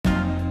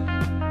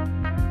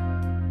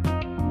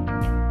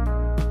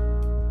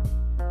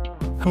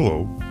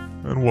Hello,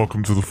 and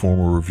welcome to the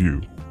Formal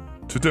Review.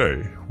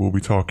 Today, we'll be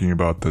talking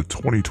about the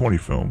 2020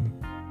 film,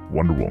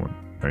 Wonder Woman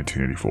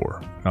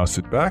 1984. Now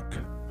sit back,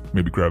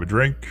 maybe grab a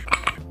drink,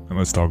 and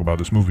let's talk about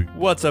this movie.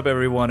 What's up,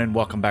 everyone, and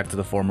welcome back to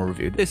the Formal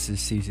Review. This is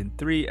Season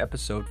 3,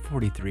 Episode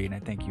 43, and I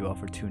thank you all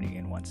for tuning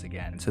in once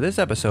again. So this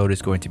episode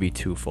is going to be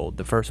twofold.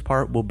 The first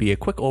part will be a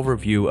quick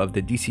overview of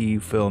the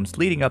DCU films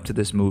leading up to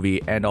this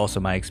movie, and also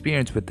my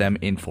experience with them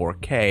in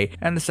 4K.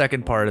 And the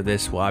second part of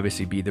this will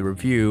obviously be the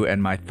review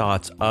and my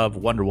thoughts of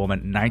Wonder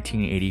Woman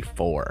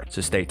 1984.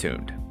 So stay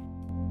tuned.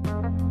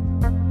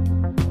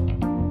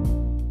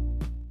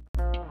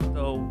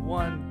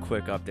 One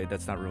quick update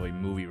that's not really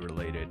movie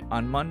related.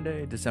 On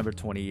Monday, December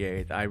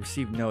 28th, I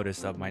received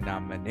notice of my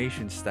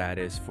nomination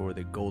status for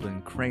the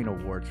Golden Crane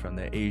Awards from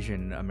the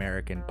Asian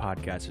American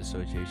Podcast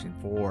Association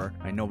for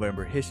my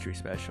November History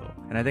Special.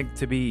 And I think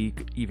to be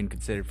even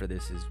considered for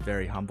this is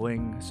very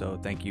humbling, so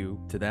thank you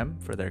to them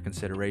for their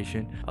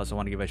consideration. I also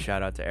want to give a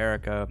shout out to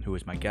Erica, who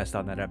was my guest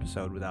on that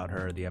episode. Without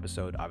her, the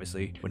episode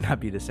obviously would not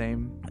be the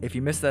same. If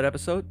you missed that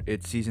episode,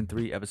 it's Season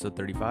 3, Episode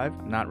 35.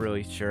 I'm not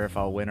really sure if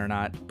I'll win or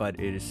not, but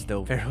it is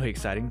still fairly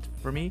exciting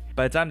for me.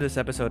 By the time this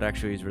episode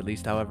actually is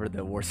released, however,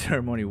 the award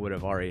ceremony would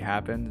have already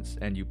happened,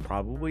 and you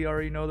probably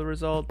already know the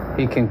result.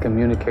 He can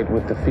communicate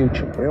with the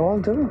future. We all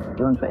do,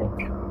 don't we?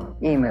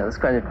 Emails,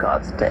 credit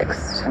cards,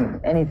 texts,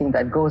 and anything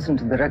that goes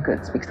into the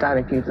record speaks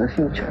directly to the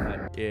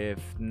future. If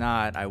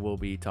not, I will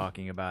be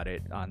talking about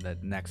it on the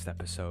next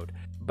episode.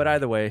 But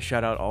either way,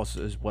 shout out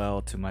also as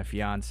well to my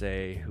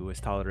fiance, who has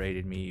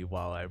tolerated me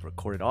while I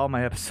recorded all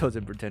my episodes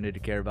and pretended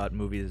to care about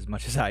movies as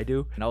much as I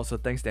do. And also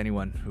thanks to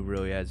anyone who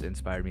really has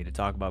inspired me to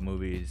talk about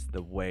movies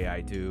the way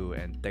I do,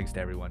 and thanks to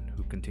everyone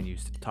who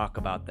continues to talk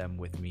about them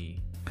with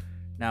me.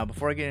 Now,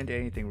 before I get into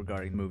anything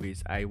regarding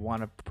movies, I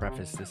want to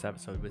preface this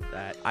episode with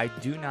that I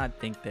do not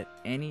think that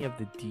any of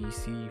the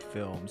DC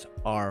films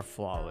are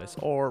flawless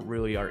or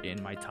really are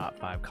in my top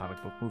 5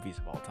 comic book movies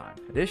of all time.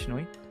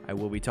 Additionally, I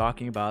will be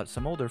talking about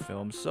some older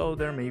films, so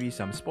there may be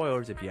some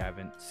spoilers if you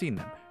haven't seen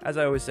them. As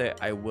I always say,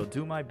 I will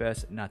do my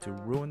best not to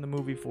ruin the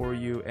movie for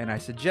you, and I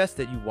suggest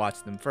that you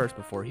watch them first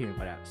before hearing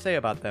what I have to say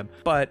about them.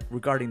 But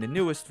regarding the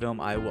newest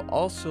film, I will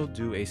also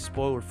do a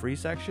spoiler-free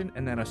section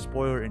and then a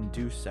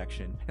spoiler-induced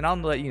section. And I'll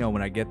let you know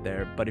when I get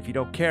there, but if you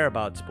don't care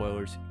about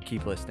spoilers,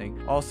 keep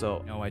listening.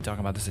 Also, I talk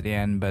about this at the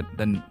end, but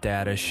the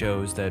data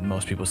shows that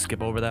most people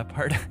skip over that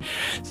part.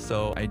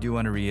 So I do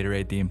want to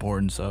reiterate the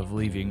importance of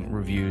leaving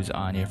reviews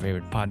on your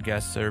favorite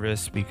podcast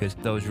service, because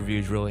those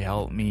reviews really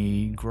help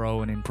me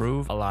grow and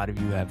improve. A lot of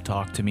you have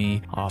talked to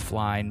me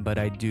offline, but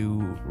I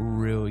do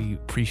really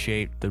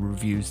appreciate the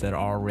reviews that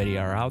already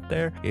are out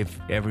there. If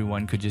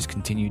everyone could just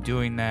continue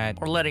doing that,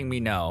 or letting me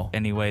know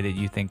any way that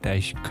you think that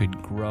I could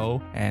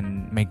grow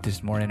and make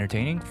this more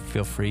entertaining,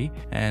 feel free,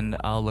 and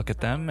I'll look at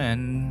them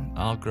and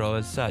I'll grow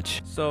as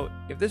such. So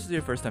if this is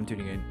your first time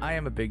tuning in, I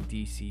am a big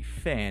DC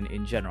fan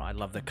in general. I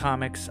love the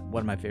comics.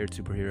 One of my favorite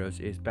superheroes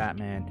is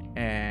Batman,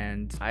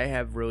 and I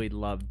have really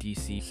loved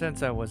DC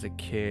since I was a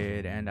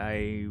kid, and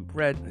I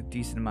read a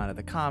decent amount of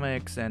the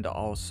comics and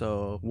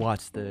also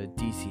watched the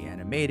DC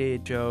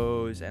animated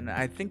shows, and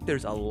I think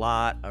there's a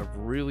lot of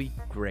really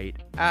great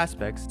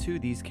aspects to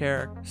these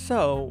characters.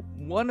 So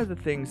one of the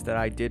things that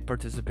I did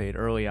participate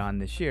early on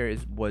this year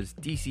was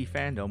DC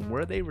Fandom,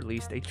 where they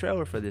released a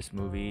trailer for this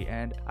movie,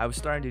 and I was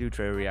starting to do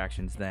trailer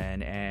reactions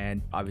then,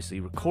 and obviously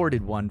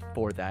recorded one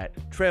for that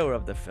trailer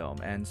of the film.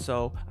 And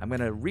so I'm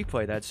going to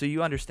replay that so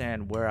you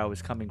understand where I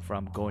was coming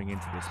from going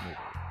into this movie.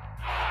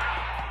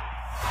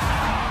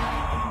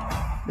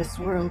 This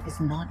world is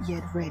not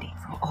yet ready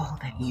for all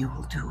that you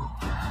will do.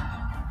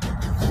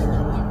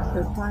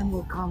 The time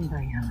will come,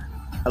 Diana.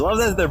 I love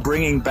that they're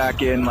bringing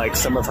back in like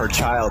some of her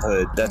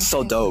childhood. That's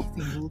so dope.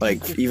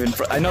 Like even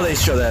I know they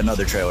show that in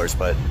other trailers,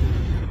 but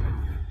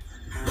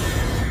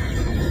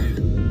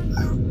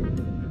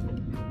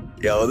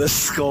yo, this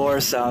score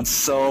sounds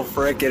so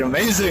freaking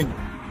amazing.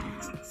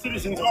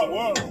 Citizens of the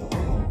world,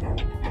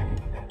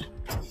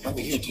 I'm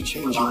here to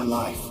change your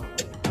life.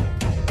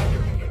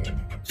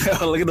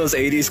 Look at those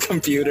 80s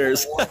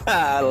computers.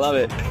 I love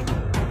it.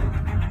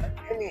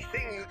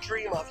 Anything you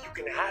dream of, you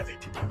can have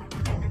it.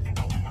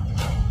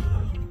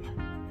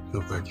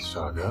 Look like you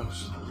saw a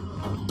ghost.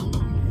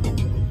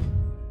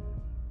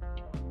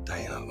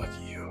 Diana, look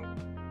at you.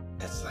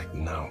 It's like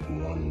not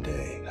one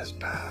day has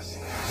passed.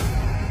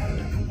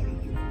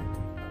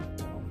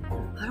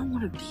 I don't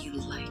want to be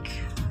like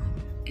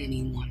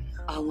anyone.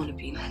 I want to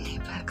be an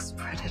apex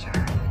predator.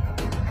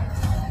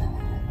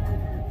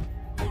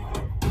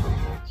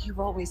 You've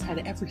always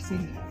had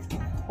everything,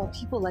 while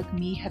people like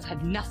me have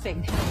had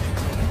nothing.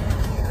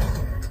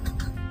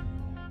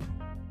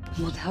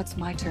 Well, now it's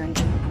my turn.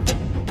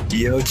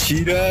 Yo,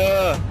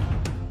 Cheetah!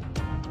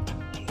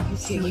 You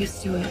get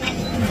used to it.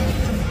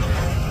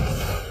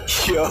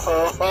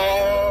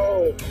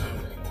 Yo!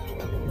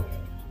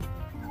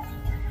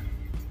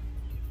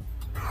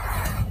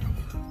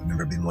 I've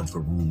never been one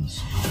for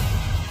rules.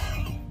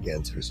 The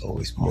answer is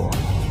always more.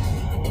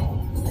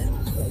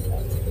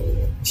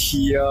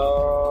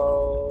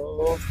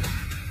 Yo!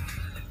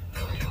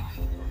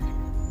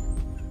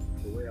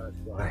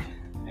 Why?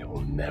 They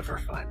will never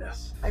find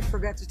us. I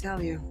forgot to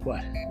tell you.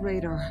 What?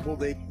 Radar. Will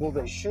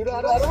they shoot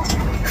at us?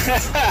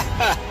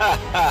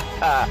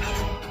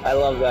 I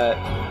love that.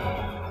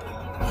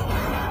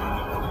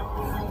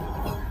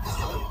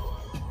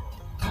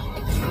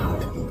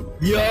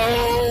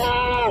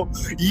 Yo!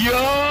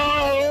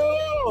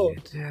 Yo!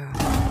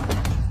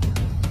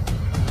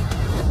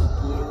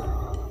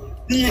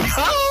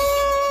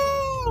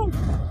 Yo!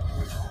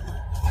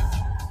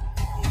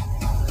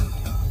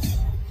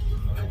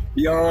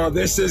 Yo,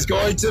 this is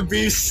going to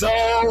be so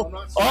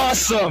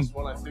awesome!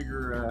 When I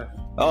figure,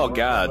 Oh,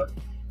 God.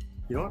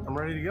 You know what? I'm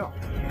ready to go.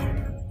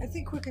 I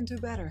think we can do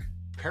better.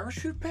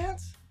 Parachute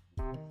pants?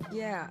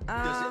 Yeah,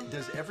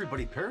 Does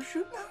everybody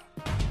parachute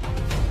now?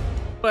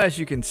 Well, as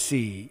you can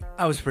see,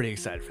 I was pretty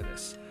excited for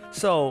this.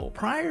 So,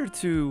 prior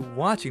to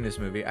watching this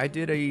movie, I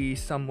did a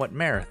somewhat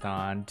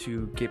marathon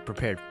to get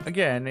prepared.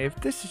 Again, if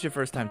this is your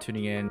first time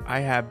tuning in, I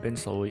have been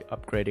slowly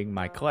upgrading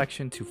my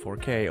collection to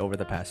 4K over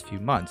the past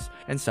few months,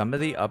 and some of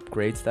the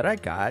upgrades that I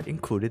got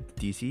included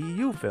the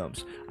DCEU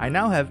films. I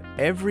now have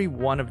every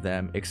one of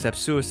them except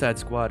Suicide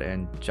Squad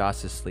and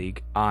Justice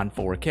League on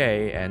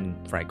 4K,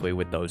 and frankly,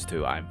 with those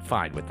two, I'm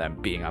fine with them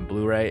being on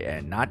Blu-ray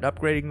and not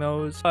upgrading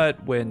those.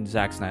 But when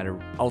Zack Snyder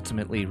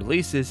ultimately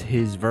releases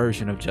his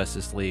version of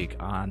Justice League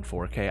on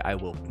 4K, I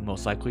will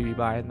most likely be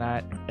buying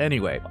that.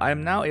 Anyway, I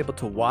am now able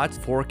to watch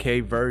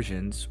 4K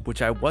versions,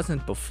 which I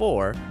wasn't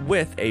before,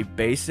 with a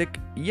basic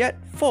yet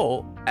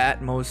full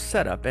Atmos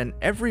setup, and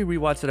every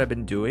rewatch that I've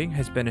been doing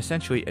has been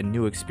essentially a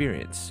new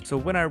experience. So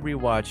when I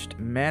rewatched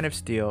Man of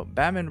Steel,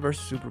 Batman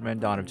vs Superman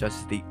Dawn of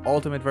Justice, the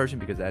ultimate version,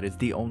 because that is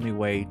the only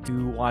way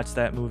to watch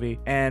that movie,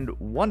 and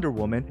Wonder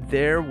Woman,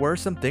 there were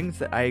some things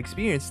that I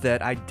experienced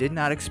that I did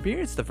not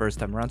experience the first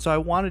time around, so I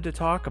wanted to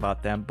talk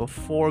about them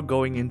before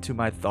going into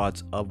my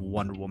thoughts of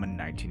Wonder Woman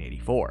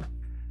 1984.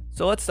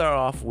 So let's start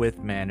off with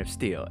Man of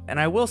Steel, and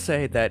I will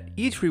say that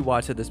each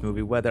rewatch of this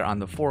movie, whether on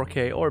the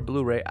 4K or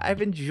Blu-ray,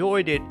 I've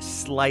enjoyed it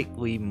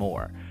slightly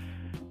more.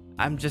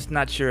 I'm just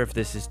not sure if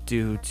this is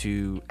due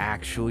to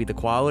actually the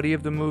quality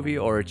of the movie,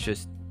 or it's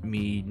just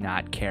me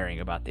not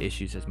caring about the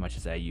issues as much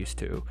as I used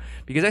to,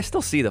 because I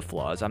still see the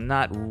flaws. I'm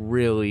not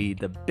really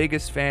the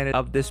biggest fan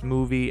of this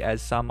movie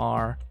as some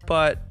are,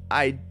 but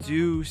I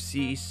do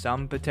see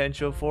some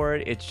potential for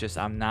it. It's just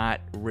I'm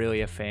not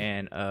really a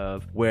fan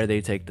of where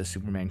they take the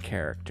Superman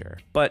character.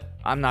 But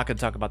I'm not going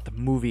to talk about the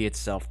movie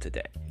itself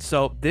today.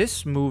 So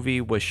this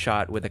movie was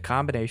shot with a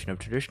combination of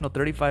traditional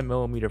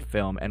 35mm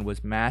film and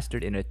was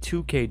mastered in a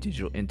 2K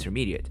digital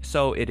intermediate.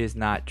 So it is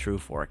not true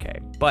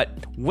 4K.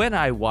 But when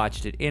I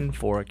watched it in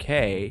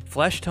 4K,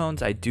 flesh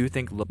tones I do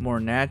think look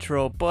more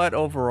natural, but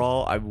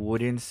overall I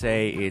wouldn't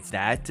say it's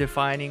that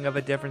defining of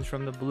a difference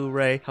from the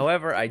Blu-ray.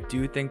 However, I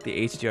do think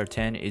the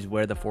HDR10 is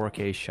where the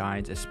 4K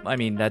shines. I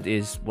mean, that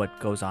is what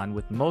goes on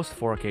with most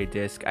 4K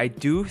discs. I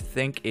do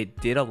think it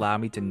did allow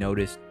me to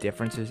notice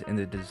differences in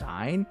the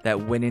design that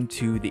went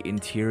into the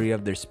interior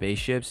of their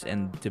spaceships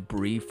and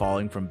debris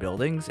falling from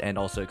buildings and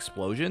also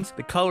explosions.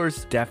 The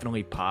colors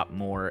definitely pop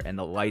more, and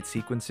the light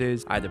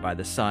sequences, either by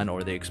the sun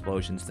or the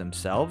explosions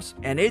themselves.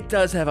 And it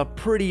does have a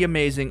pretty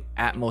amazing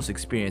Atmos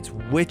experience,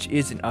 which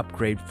is an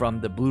upgrade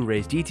from the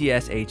Blu-ray's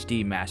DTS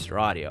HD Master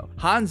Audio.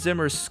 Hans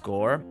Zimmer's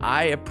score,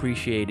 I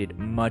appreciated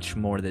much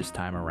more this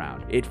time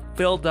around. It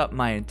filled up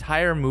my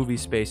entire movie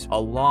space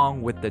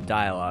along with the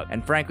dialogue,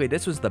 and frankly,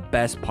 this was the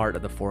best part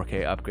of the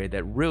 4K upgrade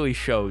that really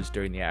shows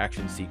during the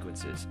action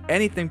sequences.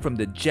 Anything from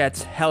the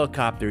jets,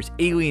 helicopters,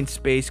 alien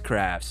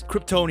spacecrafts,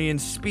 Kryptonians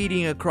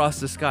speeding across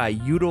the sky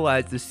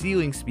utilize the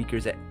ceiling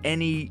speakers at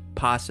any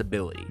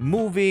possibility.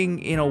 Moving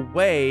in a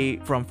way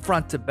from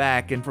front to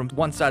back and from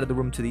one side of the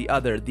room to the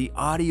other, the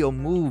audio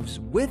moves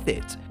with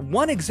it.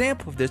 One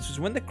example of this was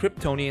when the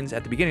Kryptonians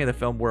at the beginning of the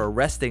film were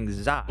arresting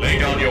Zod. Lay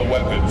down your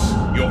weapons.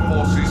 Your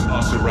forces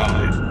are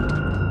surrounded.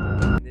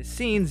 In the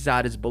scene,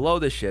 Zod is below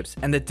the ships,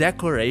 and the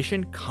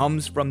declaration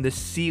comes from the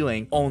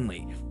ceiling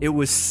only. It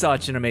was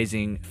such an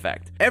amazing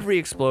effect. Every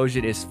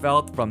explosion is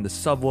felt from the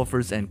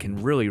subwoofers and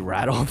can really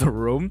rattle the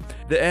room.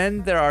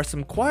 Then there are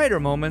some quieter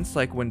moments,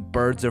 like when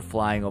birds are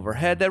flying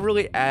overhead, that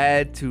really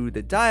add to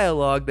the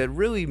dialogue that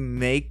really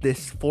make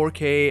this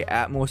 4K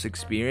Atmos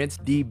experience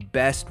the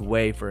best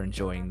way for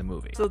enjoying the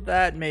movie. So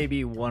that may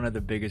be one of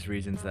the biggest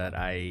reasons that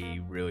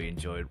I really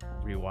enjoyed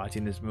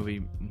rewatching this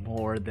movie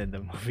more than the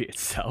movie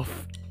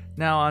itself.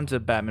 Now on to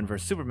Batman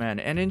vs Superman,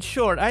 and in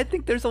short, I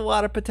think there's a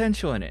lot of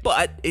potential in it,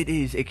 but it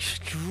is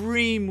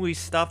extremely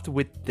stuffed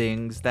with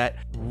things that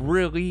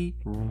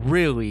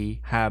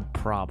really have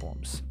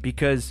problems,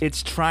 because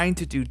it's trying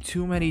to do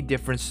too many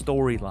different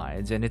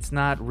storylines, and it's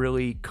not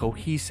really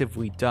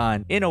cohesively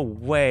done in a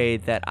way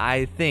that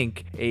I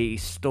think a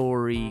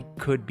story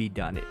could be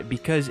done,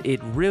 because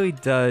it really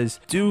does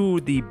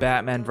do the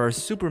Batman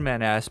vs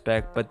Superman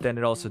aspect, but then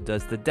it also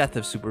does the death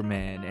of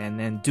Superman and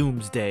then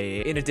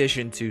Doomsday, in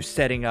addition to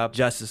setting up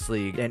Justice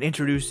League and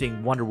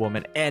introducing Wonder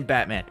Woman and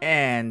Batman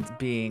and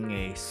being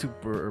a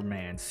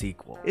Superman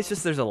sequel. It's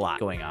just there's a lot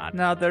going on.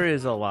 Now, there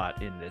is a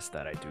lot in this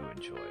that I do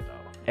enjoy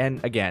though.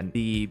 And again,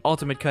 the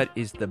Ultimate Cut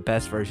is the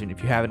best version.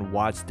 If you haven't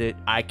watched it,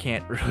 I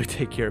can't really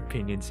take your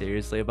opinion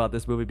seriously about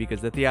this movie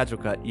because the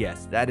theatrical cut,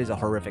 yes, that is a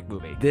horrific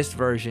movie. This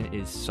version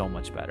is so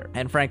much better.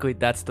 And frankly,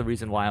 that's the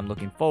reason why I'm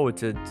looking forward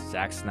to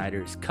Zack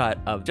Snyder's cut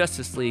of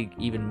Justice League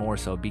even more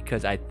so,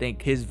 because I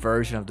think his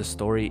version of the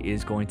story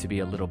is going to be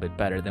a little bit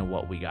better than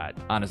what we got.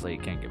 Honestly,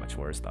 it can't get much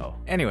worse though.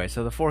 Anyway,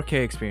 so the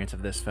 4K experience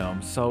of this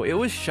film. So it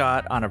was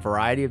shot on a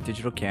variety of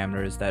digital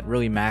cameras that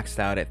really maxed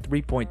out at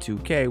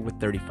 3.2K with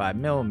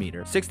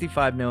 35mm,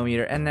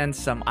 65mm, and then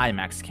some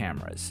IMAX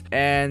cameras.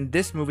 And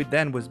this movie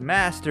then was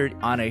mastered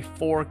on a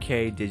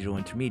 4K digital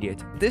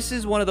intermediate. This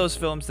is one of those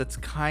films that's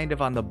kind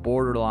of on the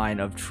borderline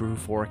of true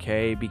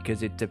 4K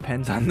because it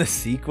depends on the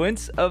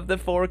sequence of the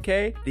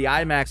 4K. The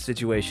IMAX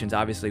situations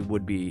obviously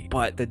would be,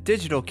 but the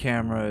digital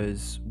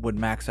cameras would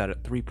max out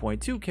at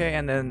 3.2K,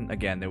 and then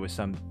again there was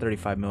some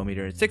 35mm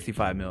and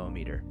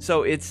 65mm.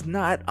 So it's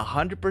not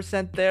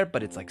 100% there,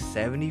 but it's like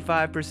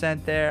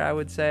 75% there, I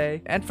would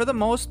say. And for the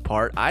most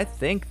part, I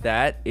think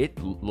that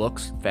it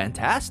looks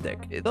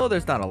fantastic. Though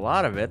there's not a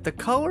lot of it, the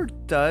color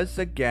does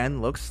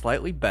again look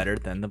slightly better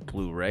than the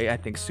Blu-ray. I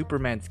think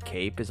Superman's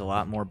cape is a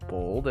lot more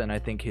bold, and I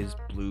think his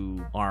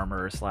blue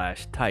armor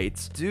 /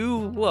 tights do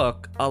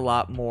look a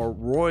lot more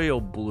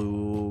royal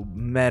blue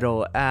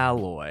metal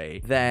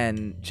alloy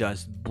than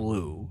just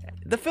blue.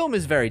 The film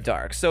is very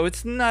dark, so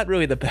it's not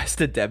really the best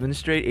to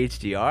demonstrate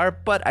HDR,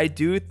 but I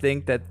do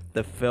think that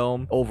the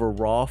film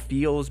overall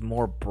feels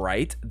more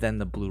bright than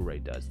the Blu-ray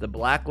does. The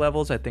black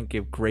levels, I think,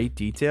 give great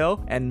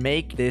detail and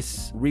make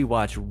this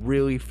rewatch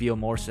really feel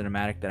more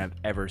cinematic than I've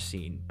ever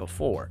seen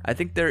before. I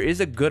think there is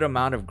a good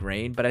amount of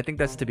grain, but I think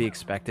that's to be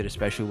expected,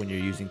 especially when you're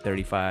using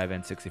 35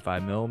 and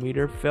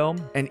 65mm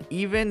film. And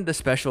even the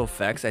special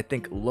effects, I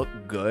think, look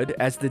good,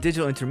 as the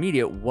digital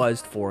intermediate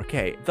was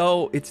 4K.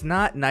 Though it's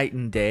not night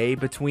and day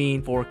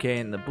between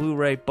 4K and the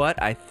Blu-ray,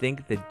 but I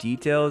think the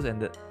details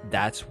and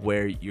that's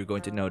where you're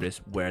going to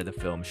notice where the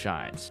film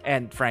shines.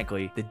 And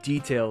frankly, the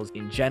details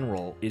in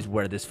general is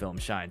where this film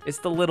shines. It's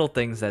the little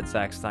things that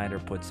Zack Snyder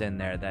puts in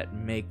there that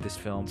make this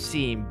film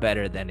seem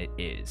better than it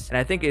is. And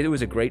I think it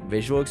was a great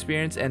visual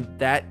experience, and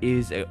that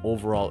is an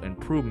overall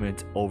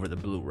improvement over the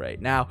Blu-ray.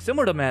 Now,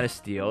 similar to Man of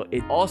Steel,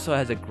 it also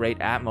has a great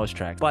Atmos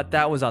track, but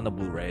that was on the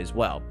Blu-ray as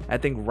well. I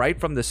think right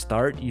from the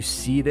start, you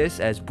see this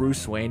as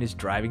Bruce Wayne is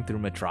driving through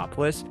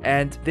Metropolis,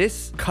 and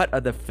this cut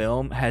of the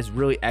film has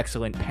really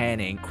excellent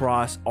panning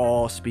across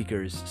all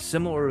speakers,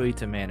 similarly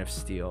to Man of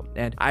Steel.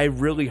 And I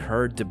really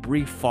heard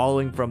debris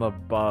falling from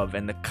above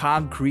and the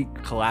concrete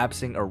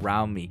collapsing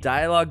around me.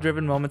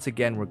 Dialogue-driven moments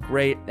again were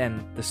great,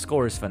 and the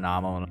score is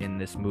phenomenal in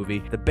this movie.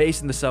 The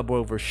bass and the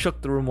subwoofer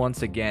shook the room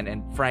once again,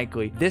 and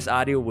frankly, this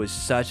audio was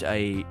such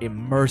a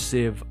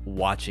immersive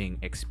watching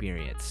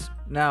experience.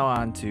 Now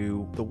on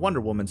to the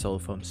Wonder Woman solo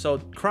film. So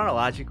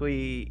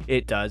chronologically,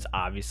 it does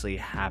obviously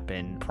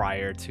happen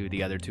prior to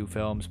the other two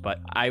films, but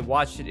I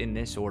watched it in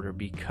this order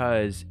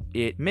because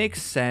it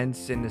makes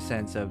sense in the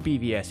sense of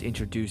BVS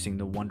introducing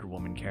the Wonder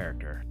Woman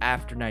character.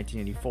 After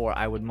 1984,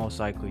 I would most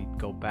likely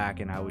go back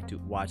and I would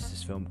watch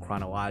this film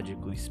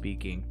chronologically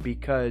speaking,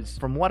 because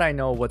from what I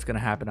know, what's going to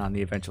happen on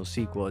the eventual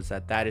sequel is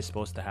that is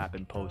supposed to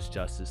happen post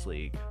Justice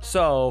League.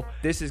 So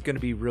this is going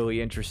to be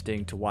really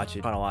interesting to watch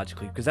it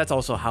chronologically, because that's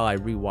also how I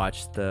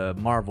rewatched the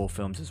Marvel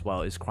films as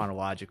well, is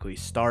chronologically,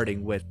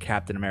 starting with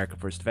Captain America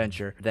First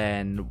Adventure,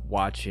 then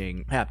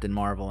watching Captain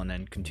Marvel, and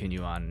then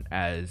continue on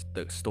as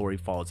the story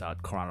falls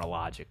out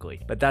chronologically.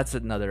 But that's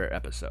another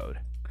episode.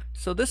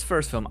 So this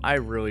first film, I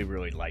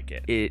really like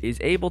it. It is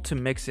able to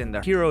mix in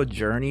the hero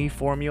journey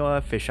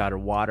formula, fish out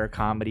of water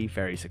comedy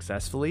very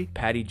successfully.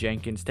 Patty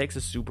Jenkins takes a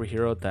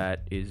superhero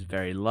that is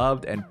very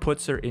loved and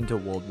puts her into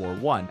World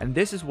War I. And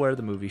this is where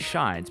the movie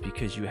shines,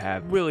 because you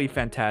have really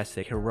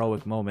fantastic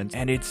heroic moments,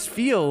 and it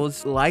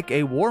feels like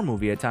a war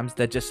movie at times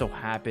that just so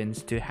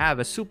happens to have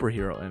a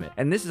superhero in it.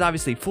 And this is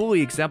obviously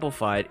fully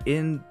exemplified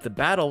in the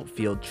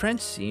battlefield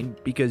trench scene,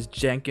 because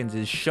Jenkins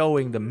is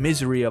showing the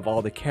misery of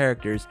all the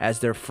characters as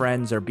their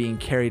friends are being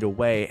carried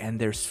away, and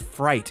there's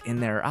fright in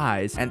their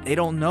eyes, and they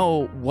don't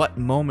know what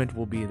moment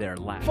will be their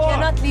last. We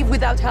cannot leave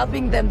without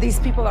helping them. These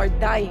people are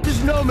dying. This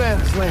is no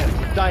man's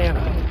land, Diana.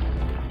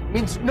 It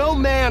means no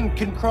man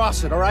can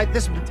cross it, all right?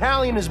 This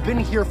battalion has been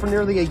here for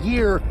nearly a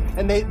year,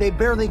 and they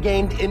barely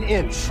gained an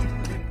inch.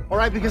 All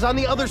right, because on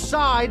the other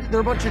side, there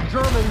are a bunch of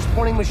Germans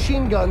pointing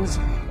machine guns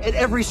at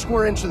every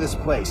square inch of this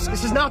place.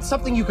 This is not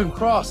something you can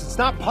cross. It's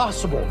not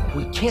possible.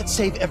 We can't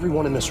save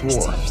everyone in this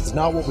war. It's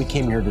not what we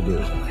came here to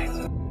do.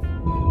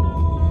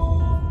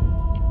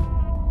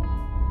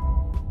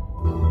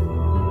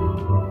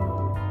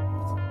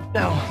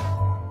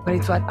 Now, but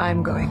it's what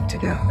I'm going to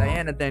do.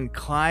 Diana then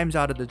climbs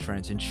out of the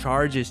trench and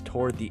charges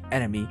toward the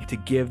enemy to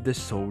give the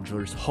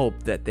soldiers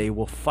hope that they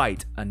will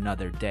fight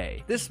another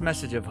day. This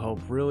message of hope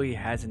really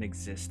hasn't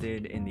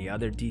existed in the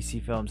other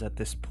DC films at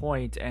this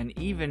point, and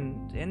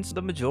even in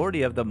the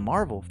majority of the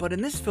Marvel. But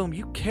in this film,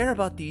 you care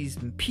about these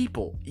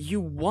people. You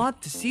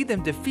want to see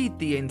them defeat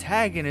the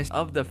antagonist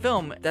of the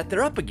film that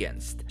they're up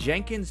against.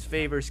 Jenkins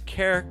favors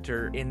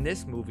character in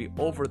this movie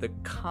over the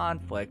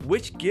conflict,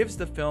 which gives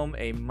the film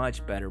a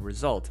much better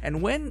result.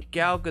 And when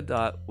Gal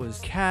Gadot was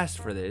cast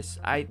for this,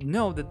 I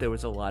know that there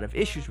was a lot of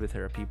issues with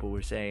her. People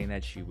were saying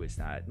that she was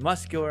not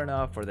muscular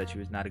enough or that she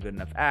was not a good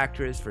enough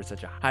actress for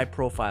such a high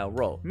profile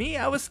role. Me,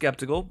 I was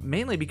skeptical,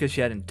 mainly because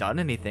she hadn't done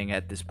anything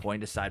at this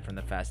point aside from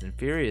the Fast and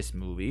Furious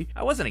movie.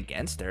 I wasn't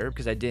against her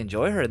because I did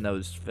enjoy her in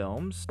those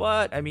films,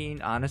 but I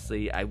mean,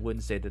 honestly, I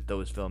wouldn't say that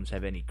those films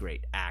have any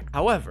great act.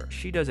 However,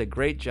 she does a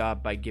great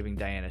job by giving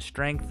Diana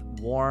strength,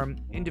 warmth,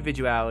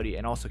 individuality,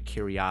 and also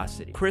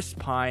curiosity. Chris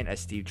Pine as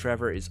Steve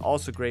Trevor is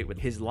also great with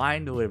his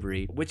line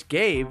delivery, which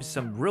gave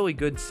some really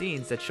good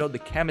scenes that showed the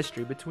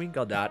chemistry between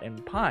Gadot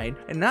and Pine,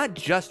 and not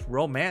just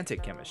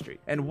romantic chemistry.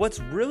 And what's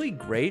really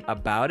great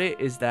about it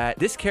is that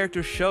this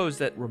character shows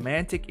that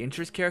romantic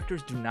interest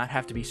characters do not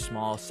have to be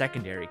small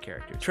secondary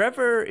characters.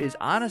 Trevor is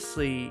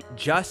honestly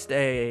just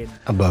a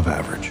above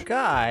average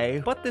guy,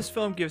 but this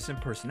film gives him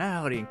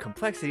personality and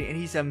complexity, and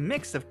he's a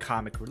mix of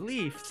comic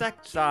relief,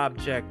 sex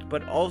object,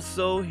 but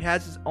also he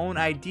has his own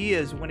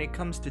ideas when it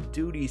comes to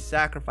duty,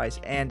 sacrifice,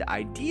 and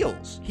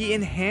ideals. He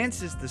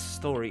enhances the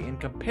story in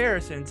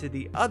comparison to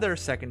the other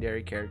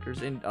secondary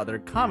characters in other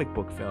comic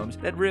book films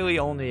that really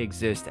only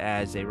exist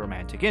as a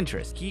romantic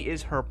interest. He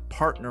is her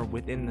partner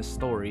within the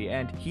story,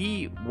 and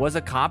he was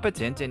a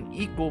competent and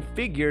equal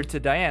figure to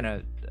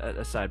Diana,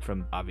 aside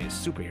from obvious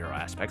superhero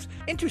aspects.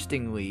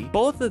 Interestingly,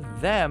 both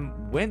of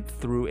them went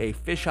through a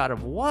fish out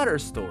of water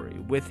story,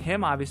 with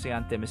him obviously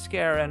on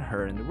Themyscira and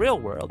her in the real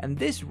world, and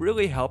this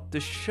really helped to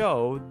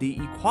show the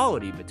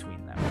equality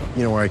between them.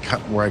 You know,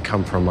 where I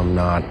come from, I'm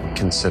not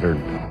considered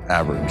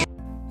average.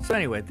 So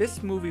anyway,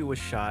 this movie was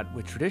shot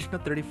with traditional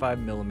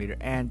 35mm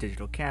and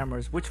digital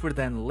cameras, which were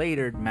then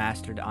later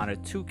mastered on a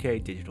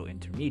 2K digital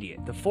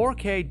intermediate. The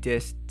 4K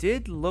disc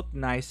did look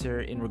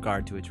nicer in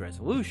regard to its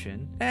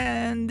resolution,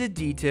 and the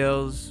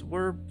details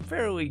were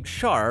fairly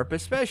sharp,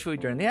 especially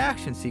during the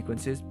action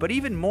sequences, but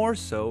even more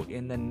so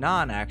in the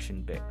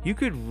non-action bit. You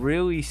could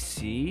really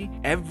see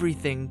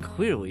everything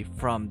clearly,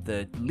 from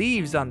the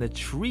leaves on the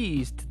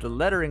trees to the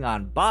lettering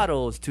on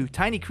bottles to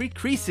tiny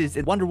creases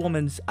in Wonder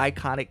Woman's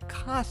iconic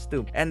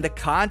costume. And the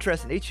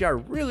contrast in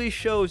HDR really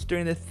shows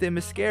during the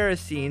Themyscira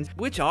scenes,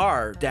 which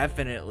are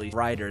definitely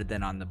brighter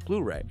than on the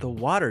Blu-ray. The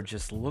water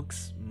just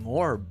looks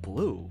more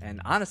blue,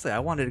 and honestly I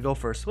wanted to go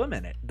for a swim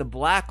in it. The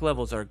black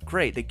levels are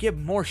great. They give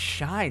more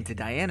shine to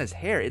Diana's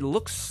hair. It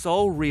looks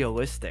so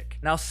realistic.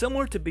 Now,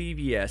 similar to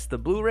BVS, the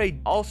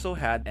Blu-ray also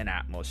had an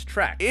Atmos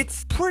track.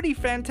 It's pretty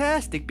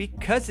fantastic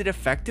because it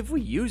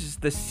effectively uses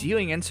the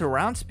ceiling and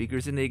surround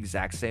speakers in the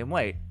exact same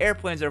way.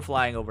 Airplanes are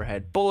flying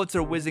overhead, bullets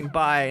are whizzing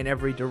by in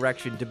every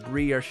direction,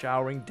 debris are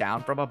showering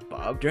down from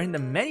above during the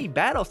many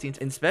battle scenes,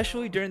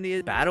 especially during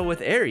the battle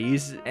with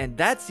Ares, and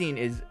that scene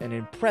is an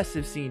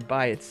impressive scene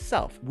by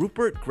itself.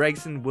 Rupert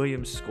Gregson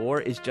Williams' score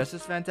is just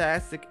as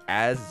fantastic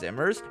as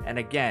Zimmer's, and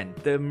again,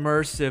 the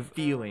immersive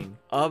feeling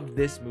of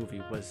this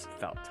movie was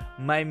felt.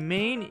 My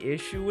main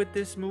issue with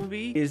this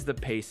movie is the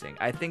pacing.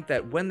 I think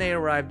that when they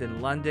arrived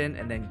in London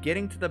and then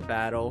getting to the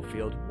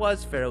battlefield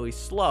was fairly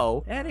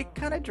slow, and it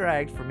kind of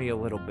dragged for me a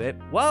little bit.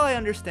 While I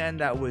understand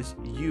that was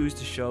used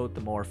to show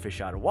the more fish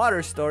out of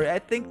water story, I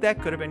think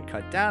that could have been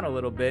cut down a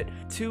little bit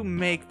to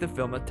make the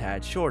film a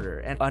tad shorter.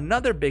 And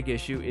another big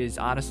issue is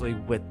honestly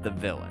with the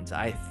villains.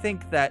 I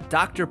think that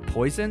Dr.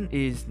 Poison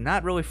is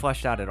not really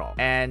fleshed out at all,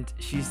 and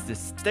she's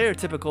this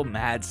stereotypical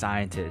mad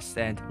scientist,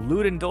 and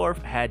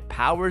Ludendorff had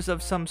powers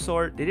of some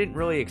sort. They didn't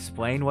really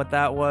explain what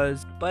that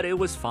was, but it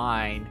was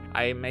fine.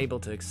 I am able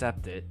to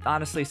accept it.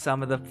 Honestly,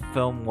 some of the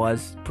film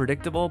was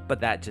predictable,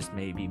 but that just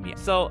may be me.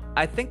 So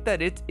I think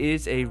that it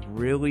is a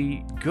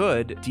really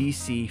good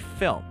DC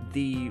film.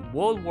 The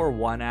World War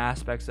I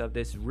aspects of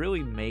this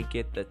really make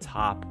it the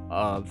top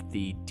of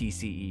the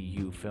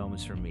DCEU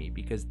films for me,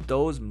 because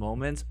those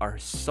moments are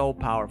so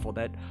powerful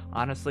that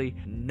honestly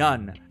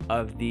none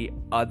of the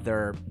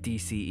other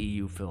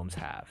DCEU films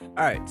have.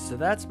 Alright, so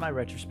that's my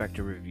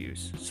retrospective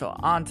reviews. So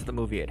on to the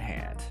movie at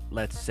hand.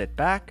 Let's sit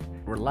back,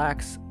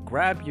 relax,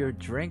 grab your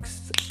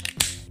drinks,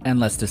 and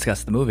let's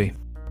discuss the movie.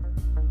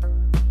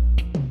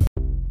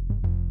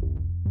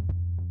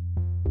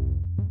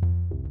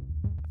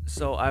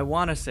 So I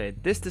want to say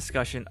this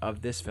discussion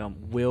of this film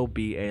will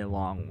be a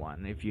long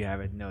one if you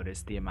haven't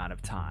noticed the amount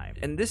of time.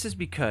 And this is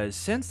because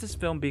since this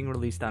film being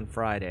released on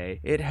Friday,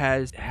 it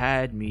has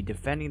had me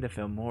defending the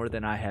film more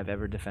than I have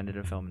ever defended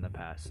a film in the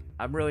past.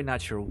 I'm really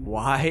not sure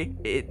why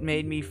it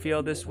made me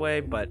feel this way,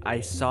 but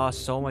I saw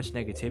so much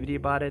negativity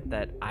about it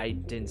that I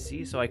didn't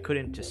see, so I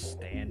couldn't just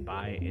stand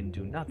by and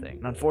do nothing.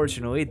 And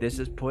unfortunately, this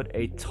has put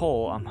a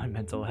toll on my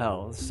mental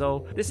health.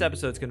 So this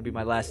episode is going to be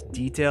my last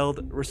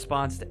detailed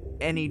response to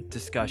any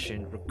discussion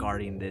discussion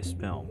regarding this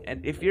film.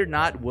 And if you're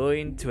not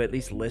willing to at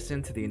least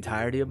listen to the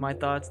entirety of my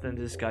thoughts, then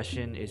the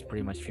discussion is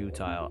pretty much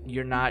futile.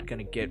 You're not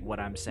gonna get what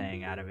I'm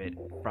saying out of it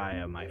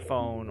via my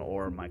phone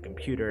or my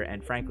computer,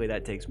 and frankly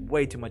that takes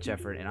way too much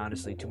effort and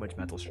honestly too much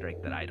mental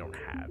strength that I don't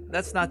have.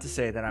 That's not to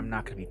say that I'm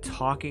not gonna be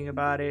talking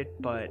about it,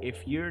 but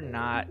if you're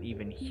not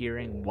even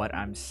hearing what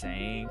I'm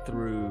saying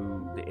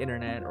through the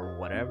internet or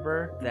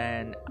whatever,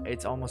 then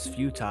it's almost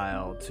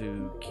futile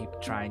to keep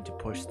trying to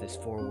push this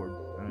forward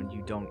and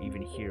you don't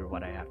even hear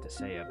what I have to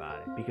say about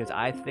it. Because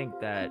I think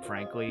that,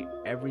 frankly,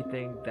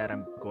 everything that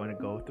I'm going to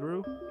go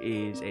through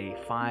is a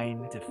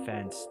fine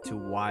defense to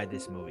why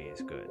this movie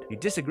is good. If you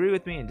disagree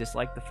with me and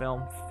dislike the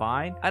film,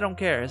 fine. I don't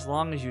care as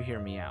long as you hear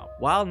me out.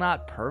 While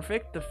not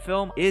perfect, the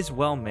film is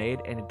well made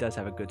and it does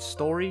have a good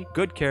story,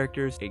 good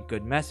characters, a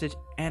good message,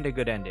 and a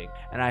good ending.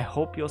 And I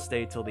hope you'll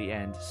stay till the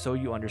end so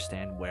you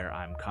understand where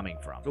I'm coming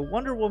from. So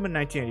Wonder Woman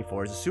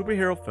 1984 is a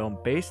superhero film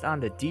based on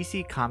the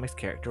DC Comics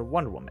character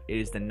Wonder Woman. It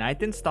is the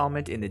 9th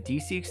installment in the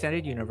DC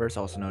Extended Universe,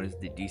 also known as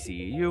the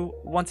DCEU.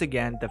 Once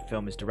again, the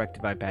film is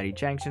directed by Patty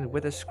Jenkins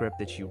with a script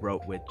that she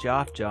wrote with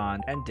Geoff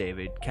John and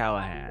David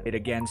Callahan. It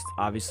again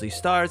obviously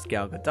stars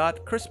Gal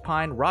Gadot, Chris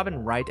Pine,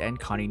 Robin Wright, and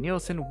Connie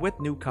Nielsen, with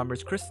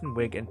newcomers Kristen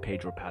Wiig and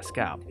Pedro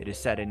Pascal. It is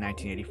set in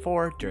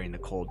 1984 during the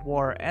Cold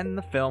War, and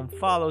the film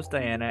follows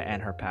Diana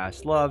and her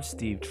past love,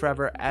 Steve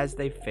Trevor, as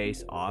they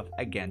face off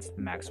against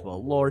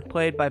Maxwell Lord,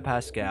 played by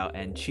Pascal,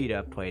 and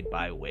Cheetah, played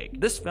by Wiig.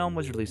 This film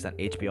was released on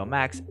HBO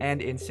Max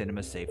and in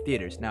cinema-safe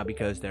theaters. Now,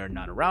 because there are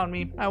none around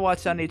me, I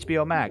watched on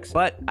HBO Max,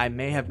 but I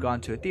may have gone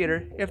to a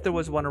theater if there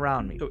was one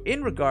around me. So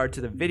in regard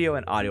to the video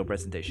and audio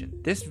presentation,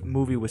 this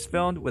movie was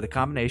filmed with a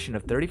combination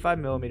of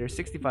 35mm,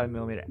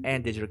 65mm,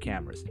 and digital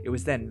cameras. It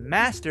was then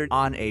mastered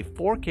on a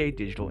 4K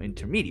digital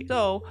intermediate.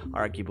 So,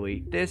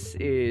 arguably, this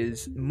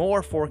is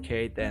more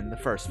 4K than the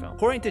first film.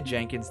 According to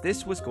Jenkins,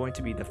 this was going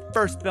to be the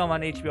first film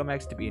on HBO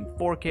Max to be in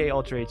 4K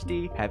Ultra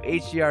HD, have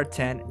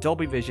HDR10,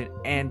 Dolby Vision,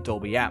 and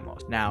Dolby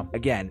Atmos. Now,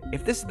 again,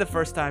 if this is the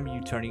first time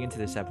you turning into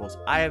this episodes,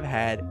 I have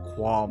had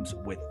qualms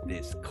with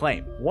this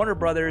claim. Warner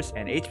Brothers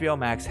and HBO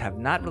Max have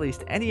not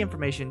released any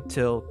information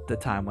till the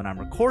time when I'm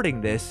recording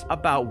this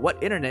about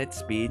what internet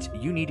speeds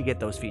you need to get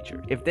those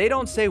features. If they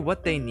don't say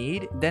what they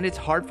need, then it's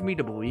hard for me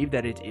to believe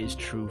that it is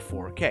true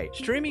 4K.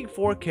 Streaming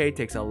 4K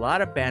takes a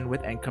lot of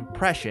bandwidth and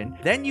compression,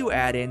 then you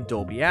add in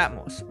Dolby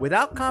Atmos.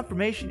 Without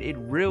confirmation, it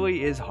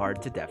really is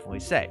hard to definitely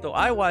say. So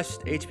I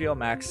watched HBO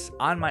Max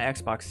on my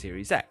Xbox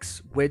Series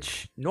X,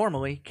 which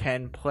normally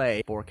can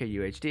play 4K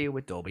UHD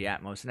with Dolby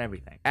Atmos and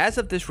everything. As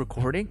of this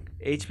recording,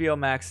 HBO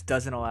Max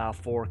doesn't allow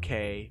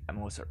 4K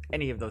Atmos or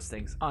any of those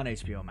things on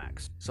HBO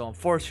Max. So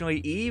unfortunately,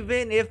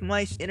 even if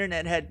my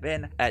internet had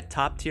been at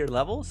top tier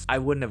levels, I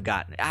wouldn't have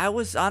gotten it. I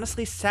was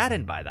honestly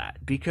saddened by that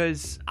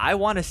because I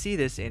want to see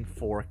this in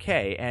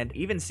 4K, and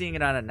even seeing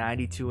it on a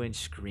 92-inch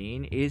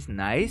screen is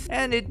nice,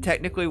 and it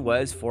technically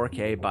was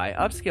 4K by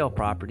upscale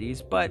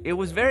properties, but it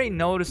was very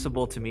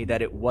noticeable to me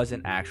that it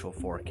wasn't actual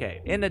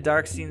 4K. In the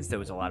dark scenes, there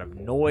was a lot of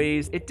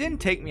noise. It didn't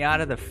take me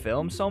out of the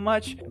film so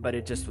much, but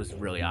it just was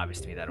really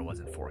obvious to me that it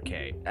wasn't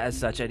 4K. As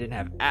such, I didn't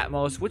have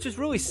Atmos, which is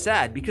really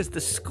sad because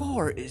the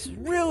score is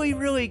really,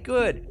 really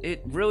good.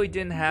 It really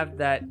didn't have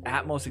that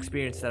Atmos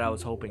experience that I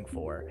was hoping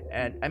for.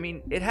 And I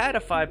mean, it had a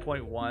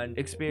 5.1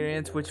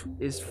 experience, which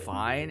is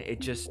fine. It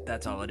just,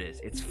 that's all it is.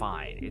 It's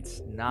fine.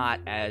 It's not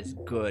as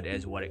good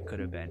as what it could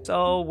have been.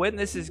 So when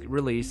this is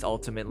released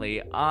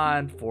ultimately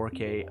on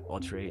 4K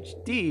Ultra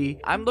HD,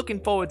 I'm looking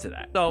forward to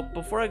that. So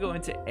before I go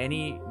into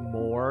any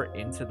more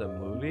into the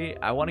movie,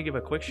 I want to give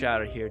a quick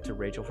shout out here to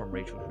Rachel from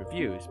Rachel's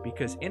Reviews,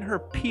 because in her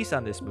piece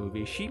on this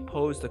movie, she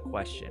posed the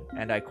question,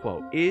 and I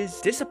quote, "Is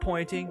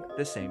disappointing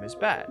the same as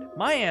bad?"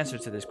 My answer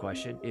to this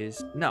question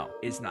is no,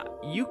 it's not.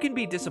 You can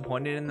be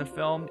disappointed in the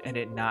film and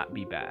it not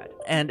be bad.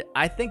 And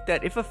I think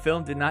that if a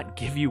film did not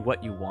give you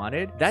what you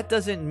wanted, that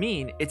doesn't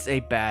mean it's a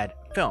bad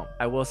film.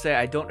 I will say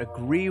I don't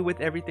agree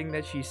with everything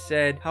that she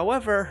said.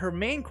 However, her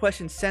main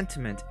question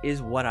sentiment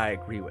is what I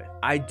agree with.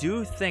 I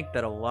do think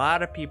that a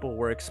lot of people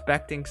were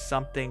expecting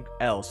something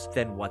else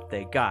than what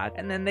they got,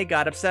 and then they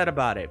got upset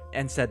about it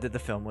and said that the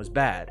film was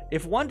bad.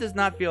 If one does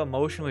not feel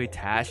emotionally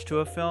attached to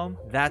a film,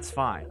 that's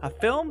fine. A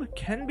film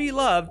can be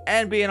loved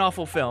and be an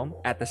awful film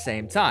at the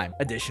same time.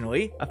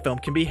 Additionally, a film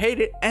can be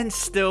hated and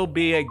still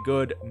be a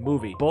good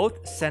movie.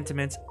 Both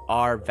sentiments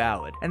are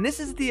valid. And this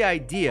is the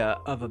idea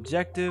of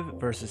objective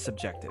versus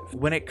subjective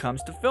when it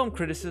comes to film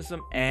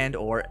criticism and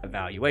or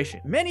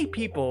evaluation. Many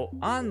people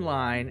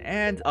online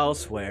and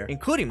elsewhere,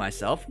 including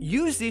myself,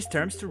 use these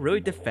terms to really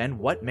defend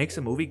what makes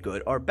a movie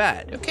good or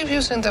bad. You keep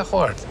using the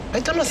word. I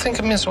don't think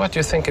it means what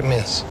you think it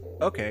means.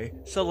 Okay,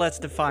 so let's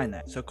define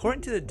that. So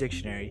according to the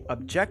dictionary,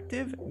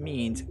 objective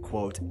means,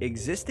 quote,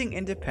 existing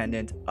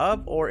independent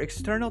of or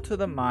external to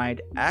the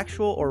mind,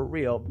 actual or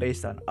real,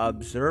 based on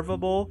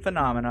observable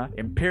phenomena,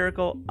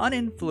 empirical,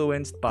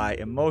 uninfluenced by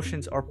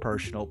emotions or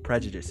personal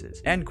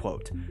prejudices, end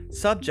quote.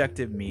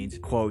 Subjective means,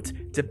 quote,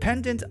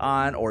 dependent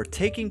on or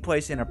taking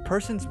place in a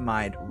person's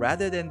mind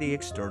rather than the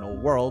external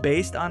world,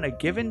 based on a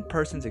given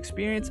person's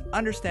experience,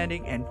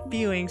 understanding, and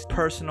feelings,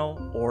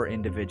 personal or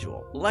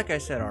individual. Like I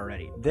said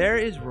already, there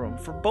is room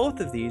for both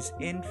of these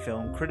in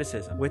film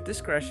criticism. With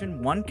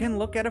discretion, one can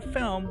look at a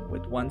film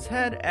with one's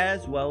head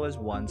as well as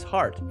one's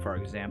heart. For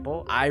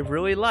example, I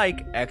really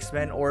like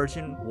X-Men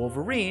Origin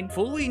Wolverine,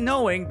 fully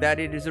knowing that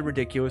it is a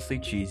ridiculously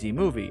cheesy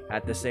movie.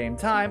 At the same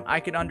time, I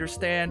can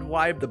understand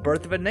why The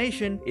Birth of a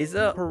Nation is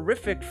a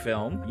horrific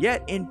film,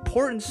 yet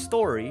important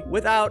story,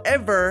 without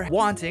ever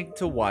wanting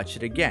to watch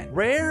it again.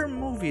 Rare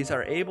movies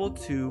are able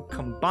to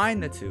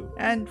combine the two,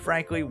 and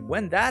frankly,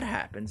 when that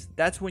happens,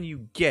 that's when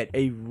you get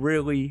a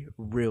really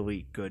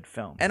good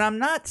film. And I'm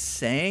not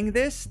saying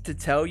this to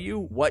tell you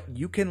what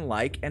you can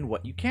like and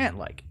what you can't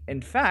like.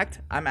 In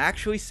fact, I'm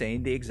actually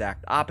saying the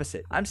exact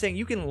opposite. I'm saying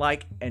you can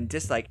like and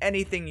dislike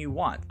anything you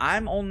want.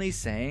 I'm only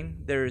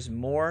saying there is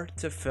more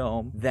to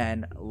film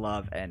than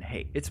love and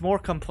hate. It's more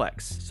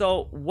complex.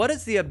 So what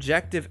does the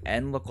objective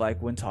end look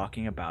like when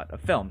talking about a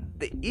film?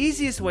 The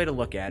easiest way to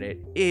look at it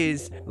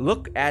is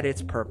look at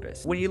its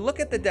purpose. When you look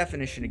at the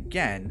definition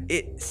again,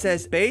 it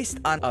says based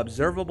on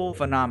observable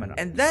phenomena.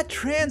 And that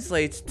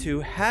translates to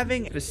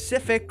having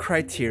specific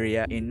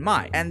criteria in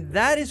mind. And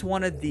that is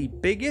one of the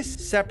biggest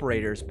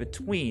separators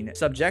between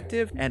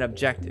subjective and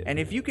objective. And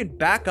if you can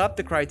back up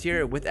the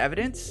criteria with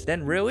evidence,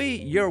 then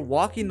really you're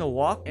walking the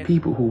walk. And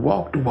people who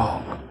walk the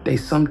walk, they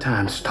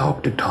sometimes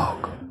talk the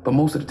talk. But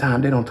most of the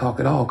time, they don't talk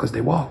at all because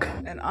they're walking.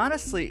 And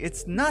honestly,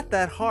 it's not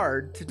that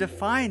hard to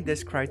define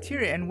this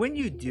criteria. And when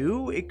you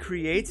do, it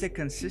creates a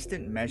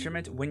consistent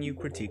measurement when you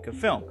critique a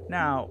film.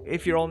 Now,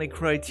 if your only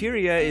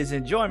criteria is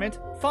enjoyment,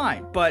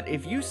 fine. But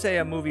if you say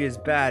a movie is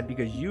bad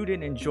because you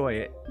didn't enjoy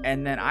it,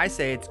 and then I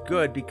say it's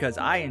good because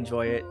I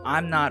enjoy it,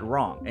 I'm not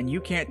wrong. And you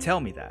can't tell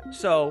me that.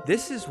 So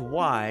this is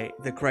why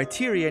the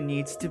criteria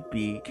needs to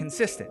be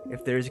consistent.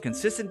 If there's a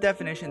consistent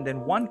definition,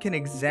 then one can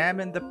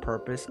examine the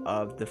purpose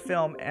of the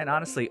film and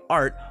honestly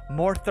art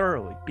more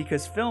thoroughly,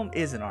 because film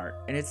is an art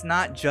and it's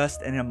not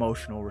just an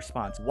emotional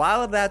response.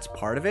 While that's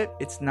part of it,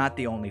 it's not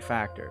the only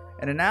factor.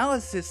 An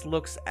analysis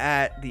looks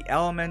at the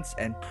elements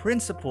and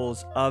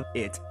principles of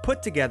it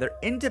put together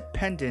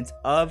independent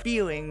of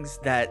feelings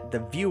that the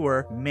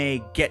viewer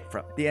may get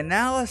from it. The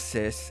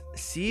analysis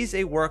sees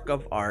a work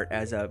of art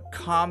as a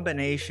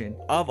combination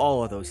of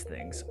all of those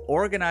things,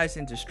 organized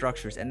into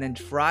structures, and then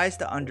tries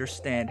to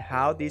understand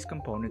how these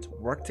components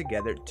work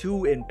together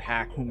to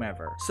impact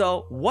whomever.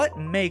 So what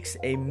makes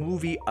a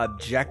movie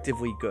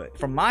objectively good?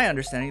 From my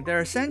understanding, there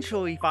are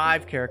essentially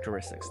 5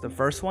 characteristics. The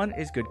first one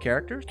is good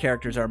characters.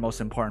 Characters are the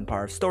most important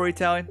part of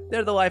storytelling.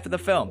 They're the life of the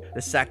film.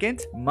 The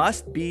second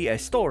must be a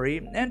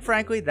story, and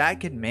frankly,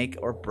 that can make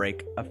or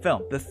break a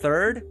film. The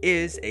third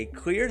is a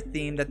clear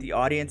theme that the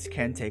audience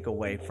can take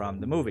away from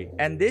the movie,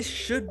 and this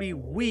should be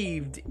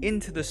weaved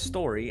into the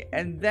story.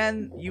 And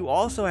then you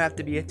also have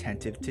to be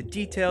attentive to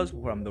details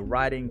from the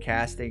writing,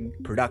 casting,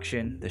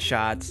 production, the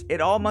shots. It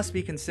all must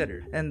be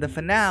considered. And the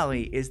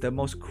finale is the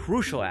most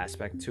crucial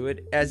aspect to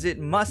it, as it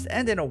must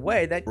end in a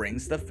way that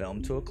brings the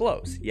film to a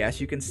close.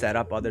 Yes, you can set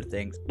up other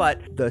things,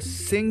 but the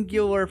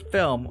singular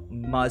film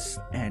must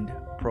end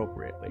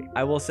appropriately.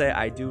 I will say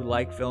I do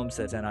like films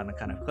that end on a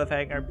kind of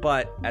cliffhanger,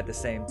 but at the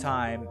same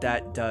time,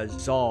 that does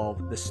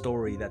solve the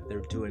story that they're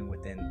doing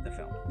within the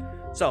film.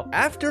 So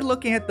after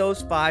looking at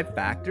those 5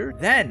 factors,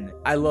 then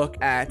I look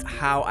at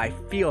how I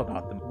feel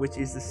about them, which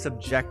is the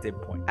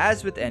subjective point.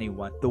 As with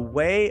anyone, the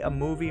way a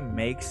movie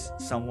makes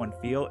someone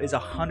feel is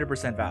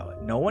 100%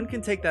 valid. No one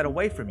can take that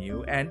away from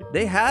you, and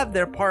they have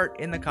their part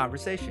in the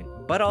conversation.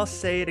 But I'll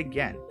say it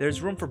again,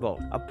 there's room for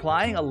both.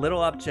 Applying a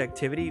little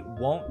objectivity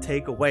won't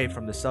take away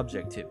from the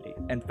subjectivity.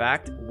 In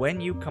fact, when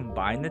you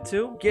combine the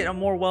two, get a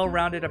more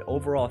well-rounded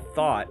overall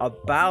thought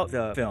about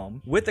the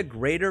film with a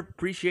greater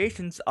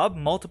appreciation of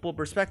multiple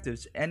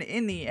perspectives, and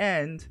in the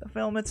end, the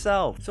film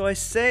itself. So I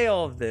say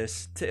all of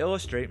this to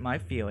illustrate my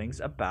feelings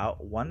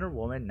about Wonder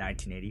Woman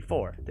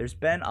 1984. There's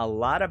been a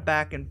lot of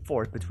back and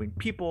forth between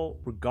people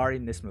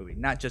regarding this movie,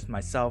 not just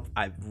myself.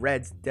 I've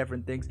read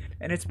different things,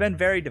 and it's been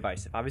very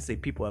divisive. Obviously,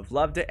 people have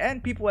loved it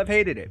and people have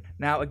hated it.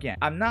 Now again,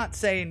 I'm not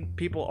saying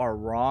people are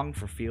wrong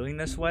for feeling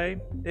this way.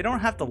 They don't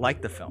have to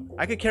like the film.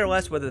 I could care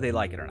less whether they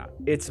like it or not.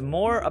 It's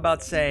more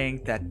about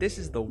saying that this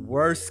is the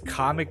worst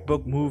comic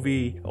book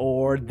movie,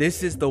 or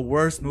this is the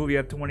worst movie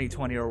of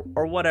 2020,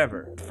 or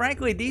whatever.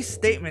 Frankly, these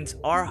statements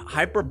are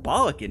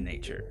hyperbolic in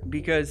nature,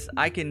 because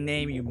I can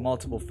name you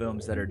multiple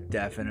films that are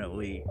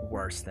definitely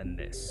worse than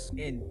this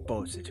in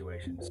both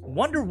situations.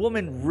 Wonder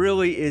Woman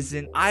really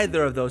isn't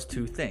either of those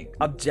two things,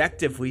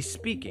 objectively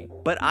speaking,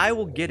 but I I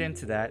will get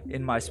into that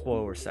in my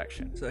spoiler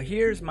section. So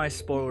here's my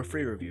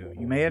spoiler-free review.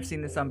 You may have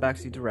seen this on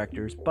Backseat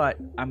Directors, but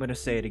I'm going to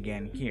say it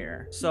again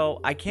here. So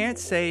I can't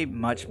say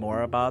much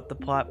more about the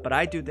plot, but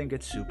I do think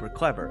it's super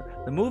clever.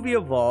 The movie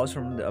evolves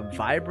from a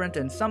vibrant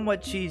and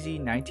somewhat cheesy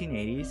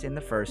 1980s in the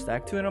first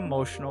act to an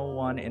emotional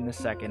one in the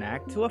second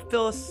act to a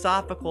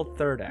philosophical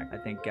third act. I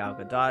think Gal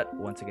Gadot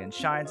once again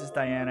shines as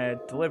Diana,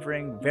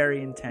 delivering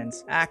very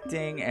intense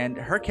acting, and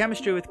her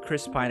chemistry with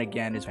Chris Pine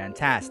again is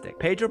fantastic.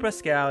 Pedro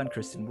Pascal and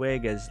Kristen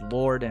Wiig as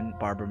Lord and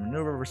Barbara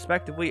Maneuver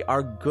respectively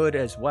are good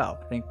as well.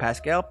 I think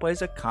Pascal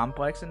plays a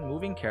complex and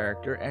moving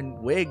character, and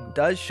Wiig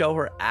does show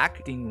her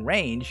acting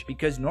range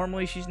because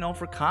normally she's known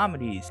for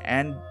comedies,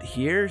 and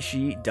here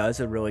she does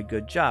a really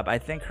good job. I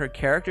think her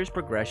character's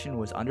progression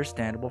was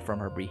understandable from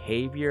her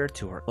behavior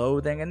to her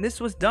clothing, and this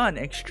was done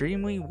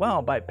extremely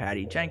well by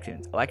Patty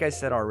Jenkins. Like I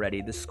said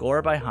already, the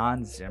score by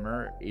Hans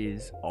Zimmer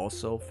is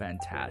also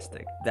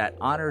fantastic. That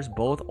honors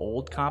both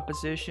old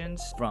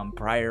compositions from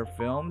prior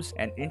films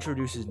and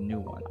introduces new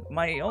ones.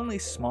 My only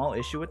small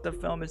issue with the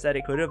film is that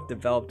it could have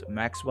developed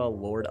Maxwell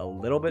Lord a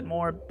little bit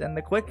more than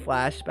the quick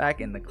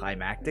flashback in the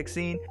climactic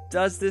scene.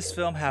 Does this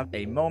film have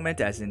a moment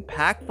as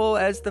impactful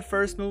as the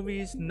first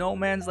movie's No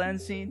Man's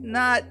Land scene?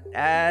 Not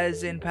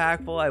as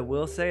impactful, I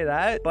will say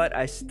that, but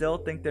I still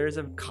think there's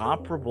a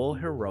comparable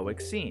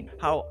heroic scene.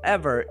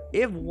 However,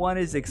 if one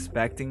is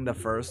expecting the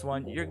first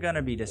one, you're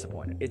gonna be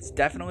disappointed. It's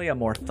definitely a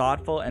more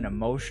thoughtful and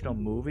emotional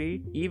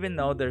movie, even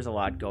though there's a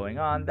lot going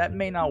on that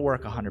may not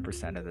work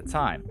 100% of the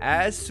time.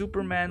 As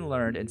Superman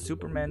learned in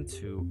Superman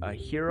 2, a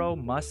hero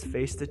must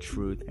face the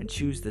truth and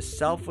choose the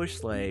selfish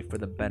slave for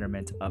the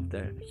betterment of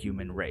the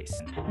human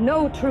race.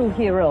 No true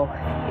hero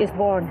is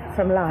born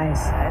from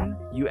lies. Then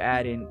you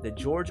add in the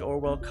George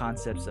Orwell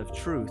concepts of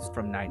truth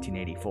from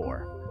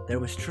 1984. There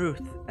was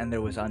truth and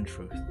there was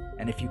untruth,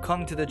 and if you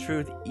clung to the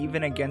truth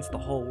even against the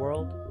whole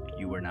world,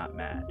 you were not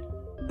mad.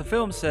 The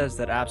film says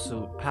that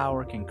absolute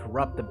power can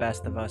corrupt the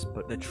best of us,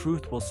 but the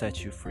truth will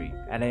set you free.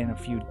 Add in a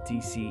few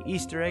DC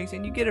Easter eggs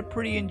and you get a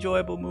pretty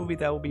enjoyable movie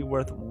that will be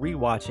worth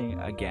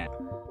rewatching again.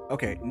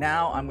 Okay,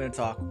 now I'm going to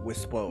talk with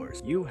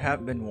spoilers. You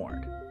have been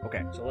warned.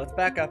 Okay, so let's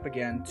back up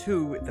again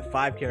to the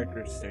 5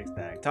 characteristics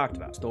that I talked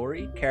about.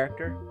 Story,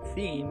 character,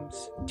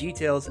 themes,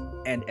 details,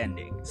 and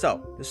ending.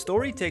 So, the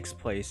story takes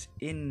place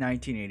in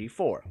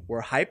 1984,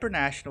 where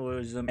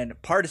hypernationalism and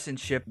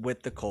partisanship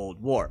with the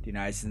Cold War. The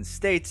United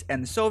States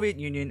and the Soviet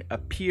Union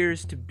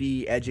appears to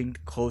be edging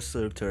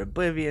closer to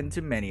oblivion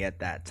to many at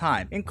that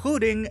time,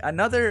 including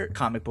another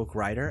comic book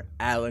writer,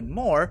 Alan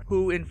Moore,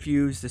 who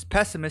infused this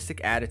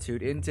pessimistic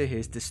attitude into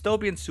his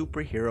dystopian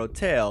superhero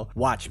tale,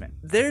 Watchmen.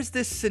 There's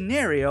this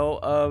scenario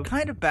of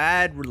kind of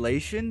bad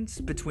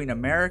relations between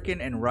American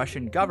and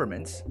Russian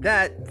governments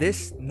that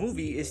this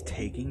movie is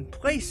taking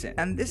place in.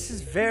 And this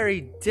is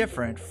very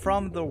different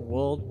from the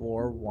World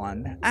War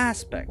I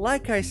aspect.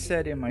 Like I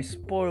said in my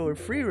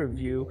spoiler-free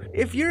review,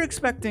 if you're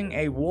expecting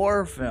a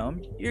war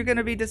film, you're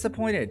gonna be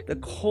disappointed. The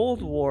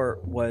Cold War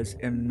was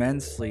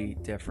immensely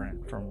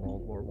different from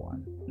World War I.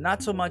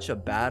 Not so much a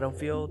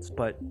battlefield,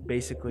 but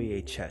basically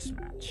a chess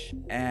match.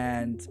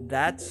 And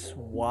that's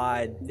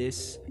why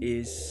this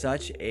is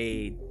such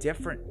a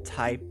different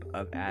type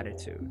of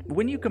attitude.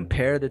 When you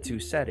compare the two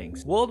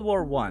settings, World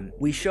War I,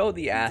 we show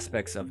the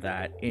aspects of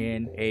that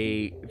in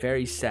a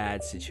very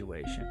sad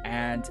situation.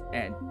 And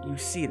you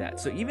see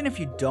that. So even if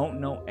you don't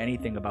know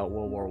anything about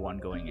World War I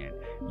going in,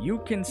 you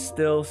can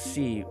still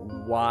see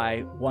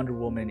why Wonder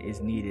Woman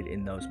is needed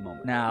in those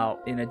moments. Now,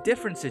 in a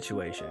different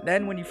situation,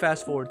 then when you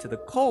fast forward to the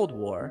Cold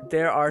War,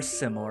 there are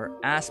similar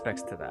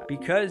aspects to that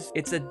because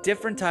it's a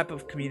different type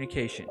of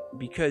communication,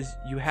 because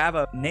you have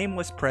a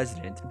nameless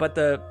president, but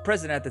the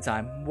president at the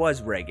time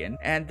was Reagan,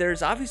 and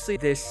there's obviously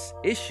this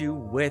issue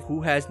with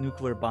who has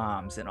nuclear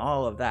bombs and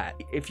all of that.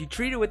 If you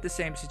treat it with the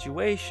same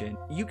situation,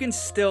 you can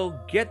still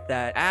get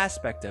that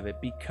aspect of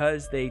it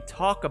because they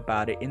talk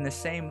about it in the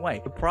same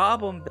way. The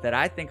problem that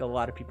I think a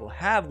lot of people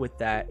have with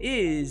that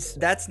is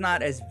that's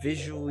not as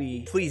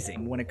visually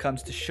pleasing when it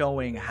comes to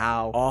showing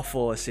how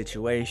awful a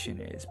situation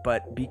is.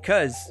 But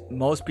because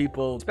most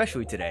people,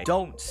 especially today,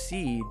 don't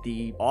see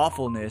the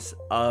awfulness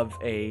of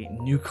a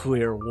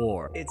nuclear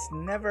war, it's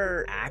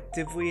never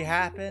actively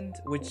happened,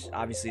 which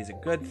obviously is a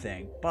good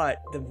thing, but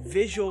the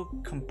visual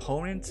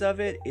components of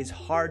it is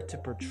hard to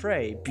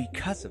portray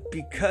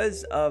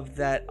because of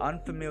that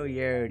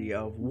unfamiliarity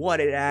of what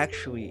it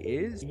actually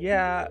is.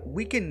 Yeah,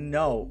 we can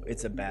know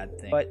it's a bad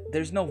thing, but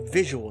there's no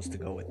visuals to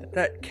go with it.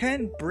 That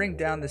can bring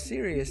down the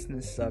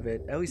seriousness of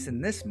it, at least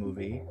in this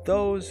movie.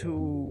 Those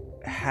who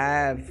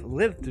have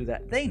lived through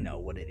that, they know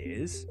what it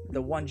is.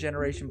 The one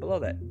generation below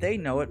that, they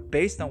know it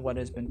based on what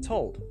has been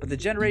told. But the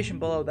generation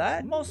below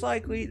that, most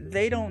likely,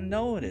 they don't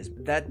know it is.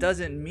 That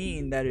doesn't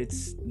mean that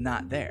it's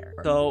not there.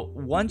 So So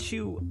once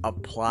you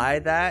apply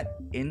that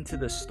into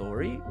the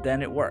story,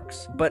 then it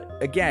works.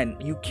 But again,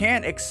 you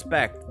can't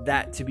expect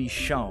that to be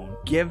shown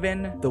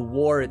given the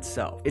war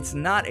itself. It's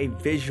not a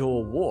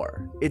visual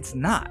war. It's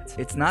not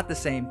the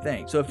same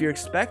thing. So if you're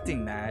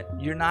expecting that,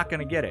 you're not going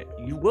to get it.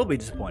 You will be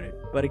disappointed.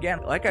 But again,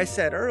 like I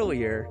said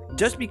earlier,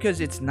 just because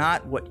it's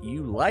not what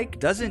you like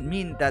doesn't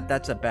mean that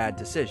that's a bad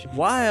decision.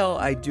 While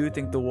I do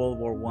think the World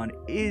War I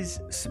is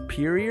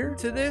superior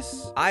to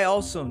this, I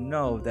also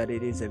know that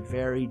it is a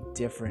very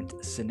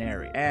different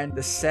scenario. And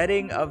the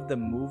setting of the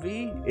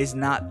movie is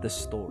not the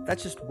story.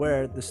 That's just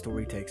where the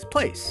story takes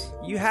place.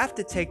 You have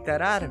to take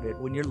that out of it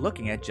when you're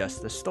looking at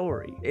just the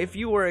story. If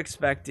you were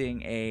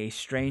expecting a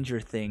Stranger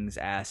Things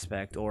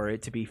aspect or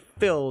it to be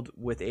filled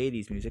with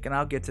 80s music, and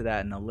I'll get to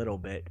that in a little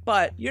bit,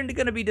 but you're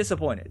going to be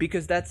disappointed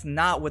because that's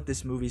not what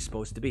this movie's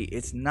supposed to be.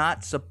 It's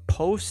not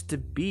supposed to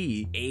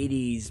be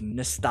 80s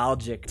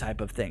nostalgic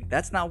type of thing.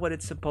 That's not what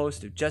it's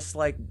supposed to. Just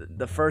like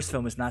the first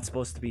film is not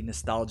supposed to be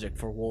nostalgic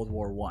for World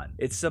War I.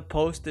 It's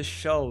supposed to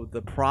show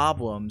the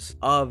problems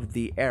of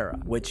the era,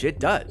 which it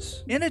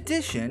does. In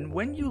addition,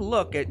 when you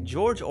look at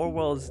George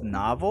Orwell's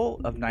novel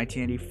of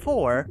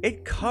 1984,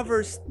 it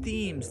covers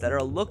themes that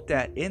are looked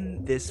at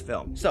in this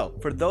film. So,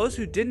 for those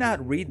who did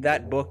not read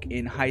that book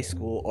in high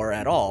school or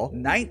at all,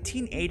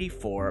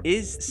 1984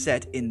 is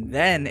set in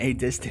then a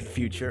distant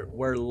future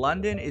where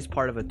London is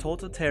part of a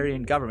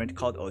totalitarian government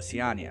called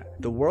Oceania.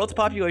 The world's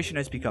population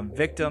has become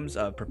victims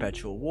of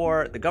perpetual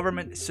war. The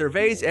government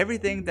surveys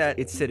everything that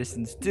its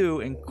citizens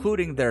do,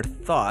 including their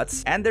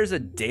thoughts, and there's a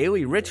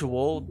daily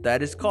ritual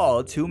that is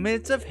called 2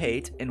 Minutes of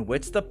Hate, in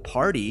which the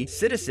party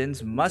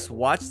citizens must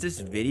watch this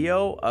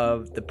video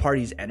of the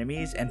party's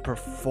enemies and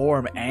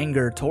perform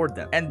anger toward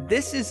them. And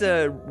this is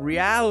a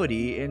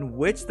reality in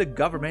which the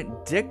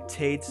government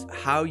dictates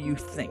how you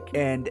think.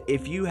 And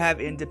if you have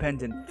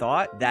independent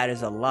thought, that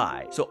is a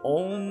lie. So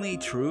only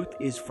truth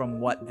is from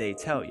what they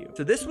tell you.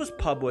 So this was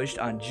published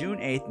on June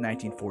 8th,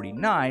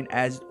 1949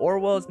 as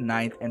Orwell's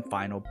 9th and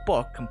final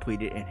book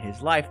completed in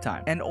his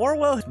lifetime. And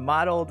Orwell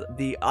modeled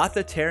the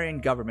authoritarian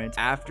government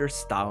after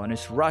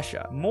Stalinist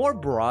Russia. More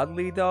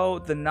broadly though,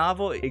 the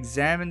novel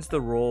examines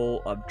the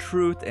role of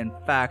truth and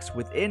facts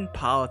within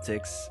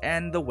politics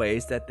and the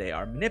ways that they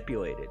are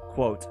manipulated.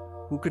 Quote,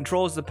 "Who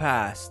controls the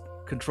past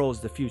controls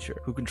the future.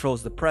 Who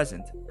controls the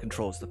present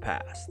controls the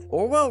past."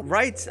 Orwell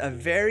writes a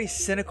very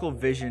cynical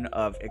vision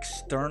of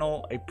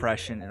external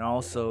oppression and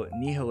also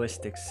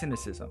nihilistic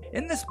cynicism.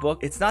 In this book,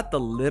 it's not the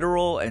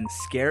literal and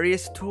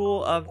scariest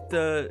tool of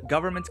the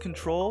government's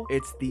control,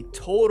 it's the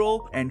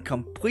total and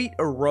complete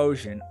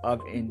erosion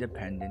of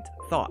independent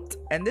thought.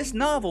 And this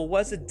novel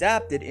was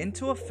adapted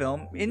into a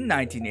film in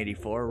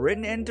 1984,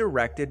 written and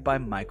directed by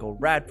Michael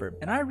Radford.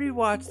 And I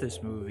rewatched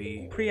this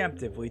movie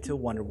preemptively to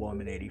Wonder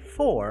Woman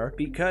 84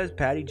 because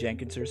Patty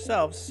Jenkins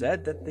herself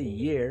said that the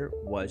year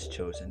was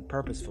chosen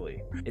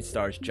purposefully. It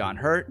stars John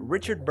Hurt,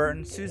 Richard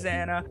Burton,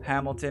 Susanna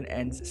Hamilton,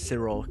 and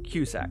Cyril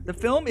Cusack. The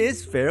film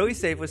is fairly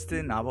faithful to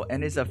the novel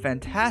and is a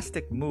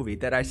fantastic movie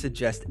that I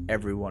suggest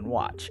everyone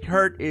watch.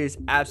 Hurt is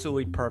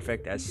absolutely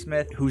perfect as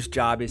Smith, whose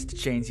job is to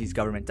change these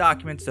government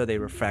documents so they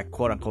reflect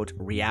quote-unquote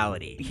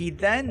reality. He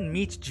then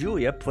meets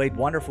Julia, played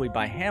wonderfully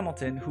by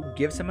Hamilton, who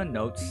gives him a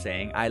note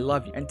saying, "I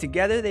love you." And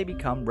together they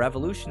become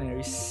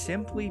revolutionaries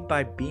simply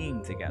by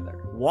being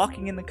together,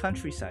 walking in the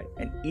countryside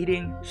and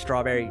eating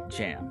strawberry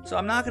jam. So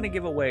I'm not going to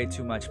give away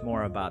too much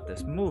more about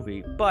this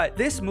movie, but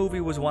this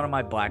movie was one of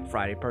my Black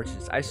Friday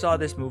purchases. I saw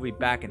this movie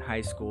back in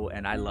high school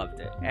and I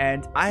loved it.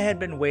 And I had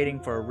been waiting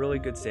for a really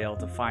good sale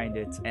to find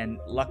it, and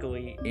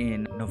luckily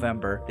in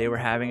November they were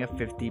having a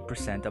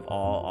 50% of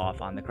all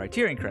off on the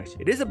Criterion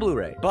Collection. It is a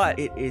Blu-ray, but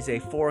it is a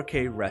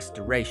 4K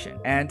restoration,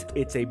 and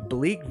it's a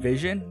bleak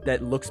vision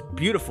that looks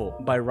beautiful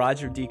by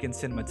Roger Deakins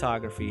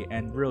cinematography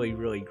and really,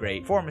 really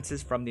great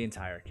performances from the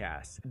entire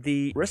cast.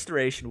 The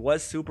restoration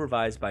was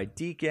supervised by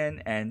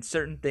Deakin, and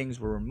certain things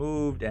were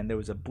removed, and there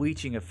was a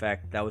bleaching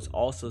effect that was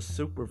also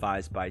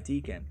supervised by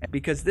Deakin,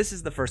 because this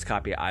is the first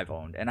copy I've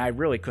owned, and I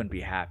really couldn't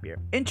be happier.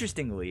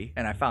 Interestingly,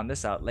 and I found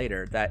this out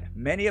later, that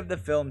many of the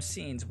film's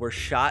scenes were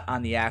shot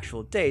on the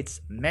actual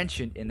dates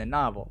mentioned in the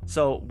novel.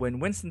 So when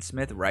Winston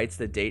Smith writes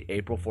the date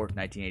April 4th,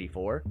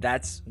 1984,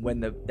 that's when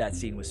that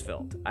scene was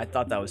filmed. I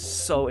thought that was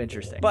so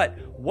interesting. But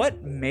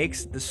what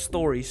makes the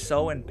story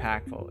so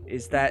impactful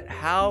is that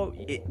how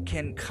it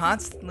can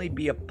constantly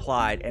be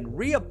applied and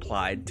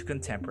reapplied to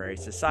contemporary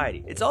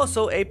society. It's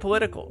also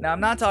apolitical. Now, I'm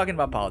not talking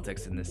about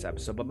politics in this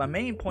episode, but my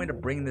main point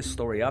of bringing this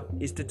story up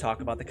is to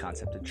talk about the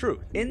concept of truth.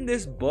 In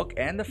this book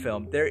and the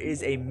film, there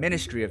is a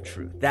ministry of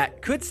truth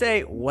that could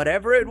say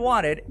whatever it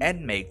wanted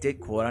and make it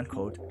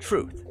quote-unquote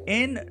truth.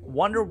 In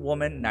Wonder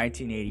Woman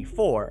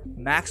 1984,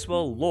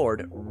 Maxwell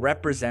Lord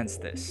represents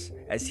this.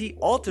 As he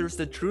alters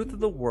the truth of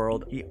the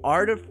world, he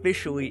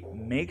artificially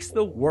makes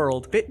the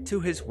world fit to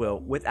his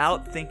will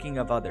without thinking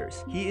of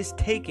others. He is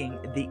taking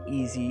the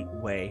easy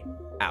way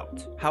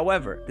out.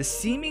 However, the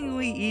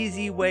seemingly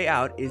easy way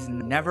out is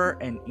never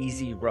an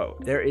easy road.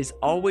 There is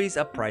always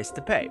a price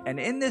to pay. And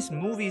in this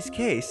movie's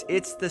case,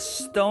 it's the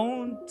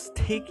stones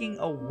taking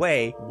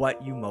away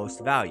what you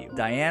most value.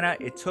 Diana,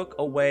 it took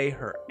away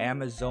her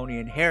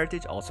Amazonian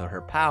heritage, also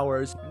her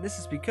powers. And this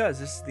is because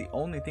this is the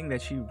only thing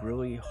that she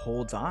really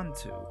holds on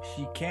to.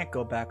 She can't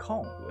go back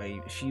home.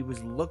 She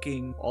was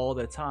looking all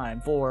the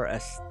time for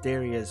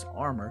Asteria's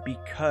armor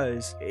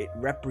because it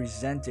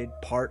represented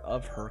part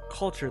of her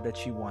culture that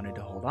she wanted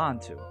to hold on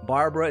to.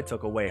 Barbara, it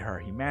took away her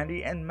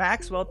humanity, and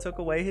Maxwell took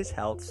away his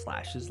health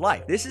 / his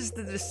life. This is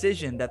the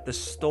decision that the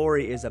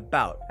story is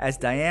about. As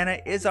Diana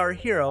is our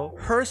hero,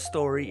 her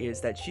story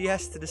is that she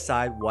has to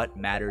decide what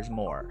matters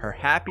more, her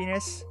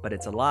happiness, but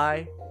it's a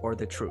lie, or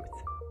the truth.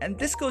 And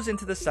this goes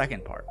into the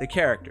second part, the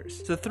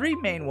characters. So the three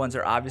main ones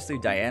are obviously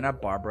Diana,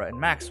 Barbara, and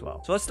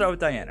Maxwell. So let's start with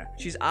Diana.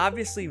 She's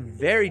obviously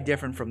very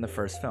different from the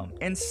first film.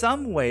 In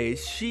some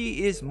ways,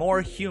 she is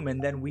more human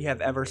than we have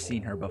ever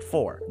seen her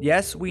before.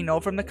 Yes, we know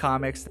from the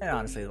comics, and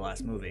honestly the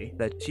last movie,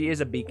 that she is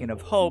a beacon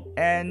of hope,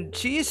 and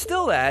she is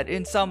still that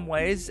in some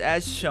ways,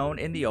 as shown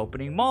in the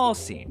opening mall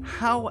scene.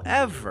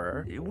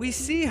 However, we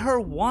see her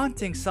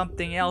wanting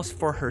something else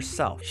for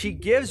herself. She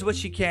gives what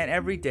she can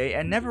every day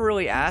and never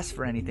really asks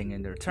for anything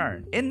in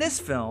return. In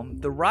this film,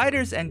 the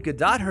writers and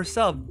Godot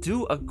herself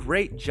do a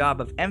great job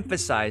of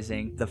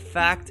emphasizing the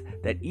fact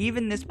that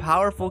even this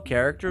powerful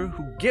character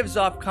who gives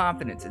off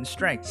confidence and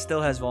strength still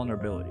has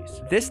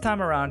vulnerabilities. This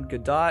time around,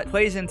 Godot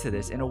plays into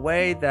this in a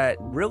way that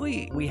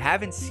really we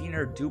haven't seen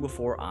her do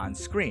before on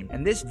screen.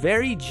 And this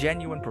very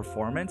genuine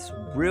performance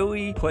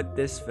really put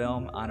this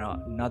film on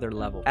another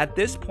level. At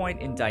this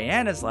point in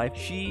Diana's life,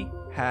 she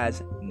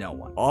has no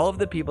one. All of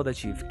the people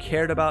that you've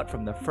cared about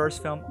from the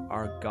first film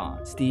are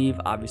gone. Steve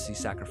obviously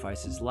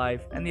sacrificed his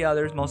life, and the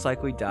others most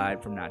likely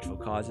died from natural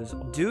causes.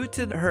 Due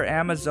to her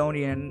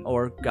Amazonian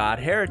or god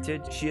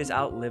heritage, she has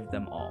outlived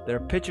them all. There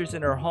are pictures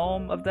in her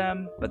home of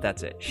them, but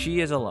that's it.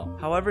 She is alone.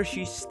 However,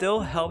 she still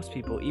helps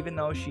people even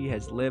though she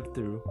has lived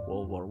through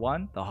World War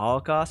I, the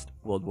Holocaust,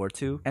 World War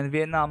II, and the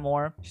Vietnam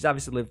War. She's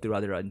obviously lived through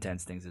other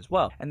intense things as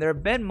well. And there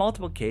have been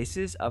multiple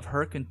cases of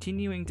her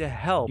continuing to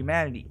help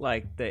humanity,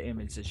 like the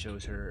image that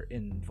shows her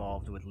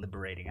involved with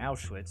liberating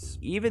Auschwitz,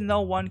 even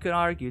though one could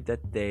argue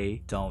that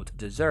they don't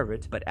deserve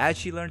it. But as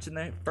she learns in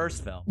the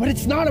first film, but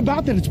it's not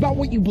about that, it's about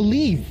what you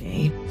believe.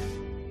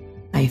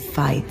 I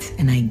fight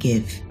and I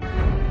give.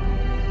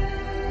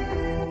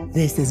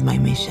 This is my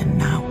mission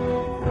now.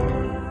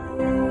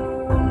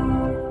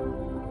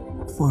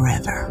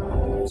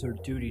 Forever. it's her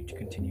duty to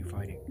continue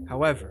fighting.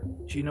 However,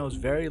 she knows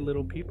very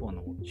little people in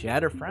the world. She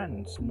had her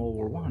friends from World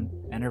War I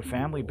and her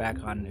family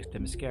back on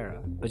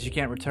Themyscira, but she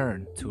can't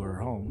return to her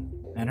home,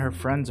 and her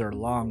friends are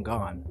long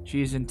gone.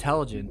 She is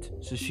intelligent,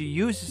 so she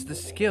uses the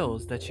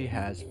skills that she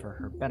has for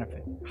her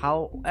benefit.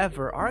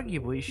 However,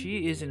 arguably,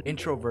 she is an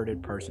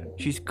introverted person.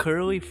 She's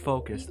clearly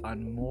focused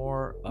on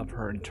more of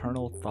her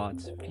internal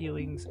thoughts,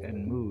 feelings,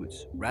 and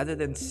moods, rather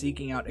than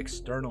seeking out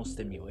external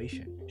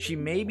stimulation. She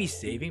may be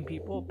saving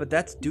people, but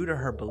that's due to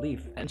her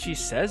belief, and she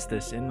says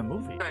this in the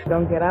movie.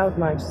 Don't get out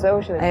much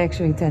socially. I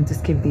actually tend to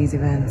skip these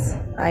events.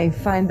 I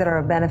find that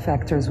our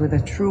benefactors with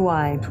a true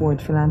eye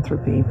toward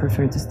philanthropy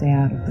prefer to stay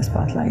out of the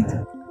spotlight.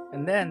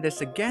 And then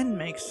this again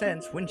makes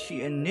sense when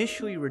she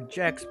initially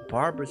rejects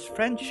Barbara's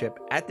friendship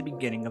at the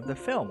beginning of the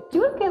film. Do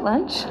you want to get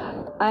lunch?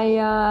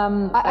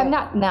 I'm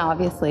not now,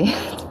 obviously.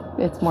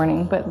 It's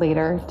morning, but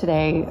later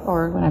today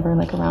or whenever,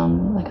 like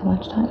around like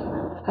lunchtime.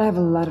 I have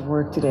a lot of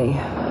work today,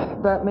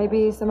 but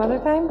maybe some other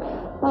time?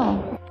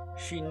 Oh.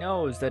 She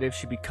knows that if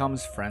she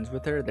becomes friends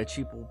with her, that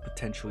she will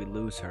potentially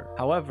lose her.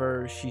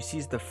 However, she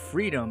sees the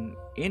freedom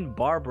in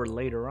Barbara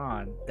later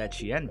on that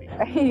she envies.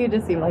 You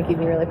just seem like you'd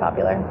be really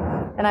popular.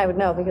 And I would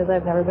know because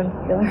I've never been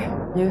popular.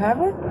 You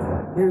haven't?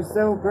 You're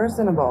so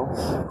personable.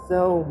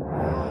 So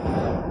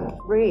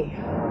free.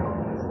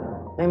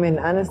 I mean,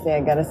 honestly,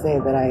 I gotta say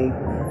that I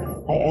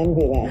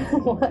envy that.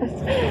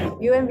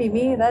 What? You envy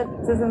me? That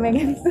doesn't make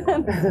any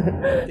sense.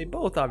 They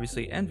both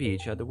obviously envy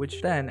each other,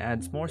 which then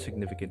adds more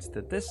significance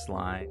to this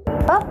line.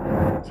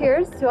 Well,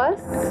 cheers to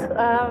us.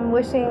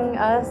 Wishing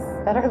us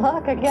better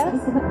luck, I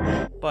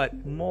guess.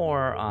 But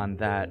more on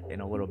that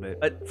in a little bit.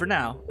 But for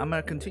now, I'm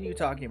going to continue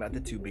talking about the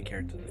two big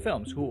characters of the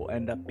films who will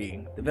end up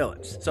being the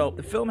villains. So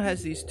the film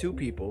has these two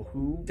people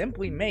who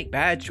simply make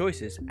bad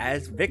choices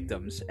as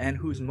victims and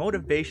whose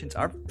motivations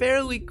are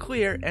fairly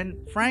clear and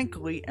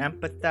frankly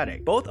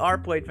empathetic. Both are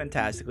played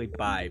fantastically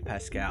by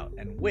Pascal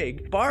and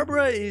Wig.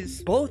 Barbara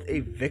is both a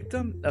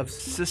victim of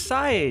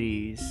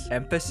society's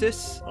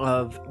emphasis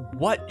of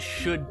what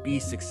should be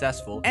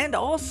successful and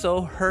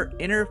also her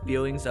inner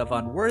feelings of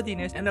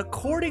unworthiness. And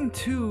according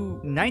to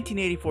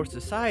 1984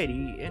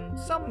 society, and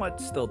somewhat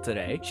still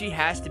today, she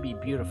has to be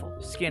beautiful,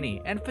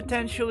 skinny, and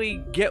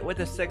potentially get with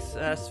a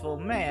successful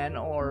man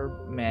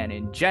or man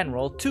in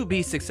general to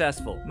be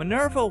successful.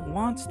 Minerva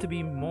wants to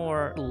be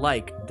more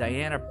like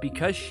Diana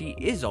because she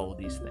is all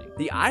these things.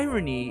 The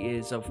irony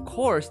is, of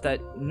course,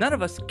 that none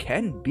of us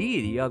can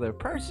be the other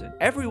person.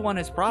 Everyone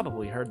has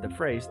probably heard the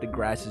phrase, the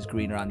grass is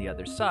greener on the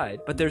other side,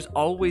 but there's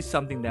always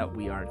something that we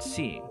we aren't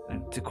seeing.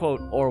 And to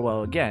quote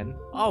Orwell again,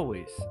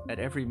 always, at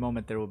every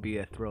moment there will be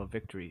a thrill of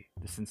victory,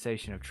 the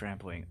sensation of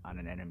trampling on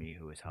an enemy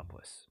who is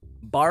helpless.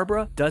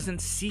 Barbara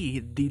doesn't see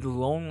the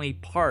lonely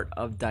part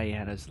of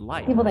Diana's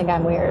life. People think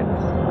I'm weird.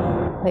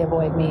 They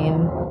avoid me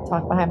and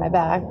talk behind my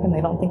back, and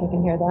they don't think I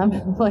can hear them.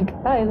 I'm like,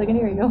 guys, I can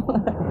hear you.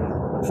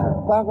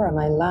 Barbara,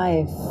 my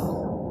life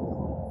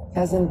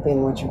hasn't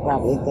been what you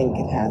probably think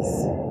it has.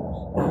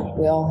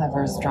 We all have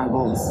our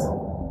struggles.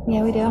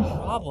 Yeah, we do.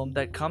 Problem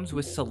that comes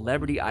with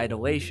celebrity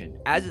idolation.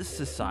 As a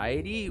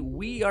society,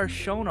 we are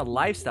shown a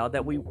lifestyle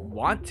that we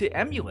want to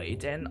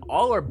emulate, and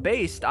all are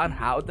based on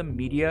how the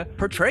media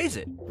portrays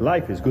it.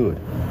 Life is good,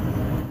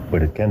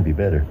 but it can be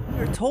better.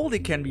 We're told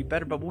it can be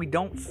better, but we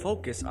don't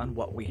focus on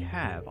what we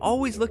have.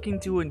 Always looking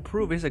to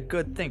improve is a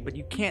good thing, but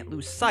you can't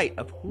lose sight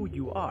of who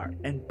you are.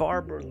 And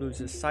Barbara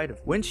loses sight of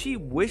it. When she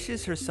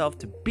wishes herself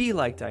to be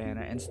like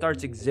Diana and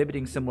starts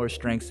exhibiting similar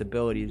strengths,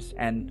 abilities,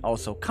 and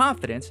also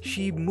confidence,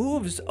 she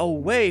moves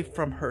away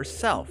from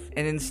herself.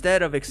 And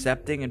instead of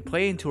accepting and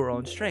playing to her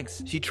own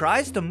strengths, she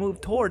tries to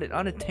move toward an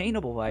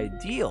unattainable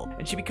ideal.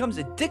 And she becomes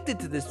addicted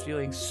to this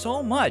feeling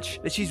so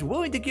much that she's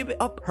willing to give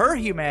up her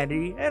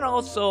humanity and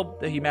also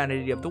the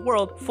humanity of the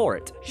world for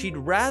it. She'd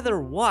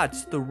rather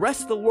watch the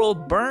rest of the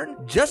world burn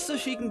just so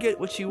she can get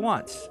what she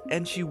wants.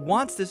 And she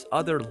wants this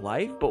other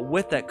life, but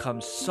with that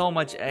comes so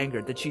much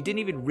anger that she didn't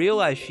even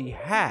realize she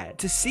had.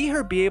 To see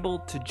her be able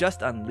to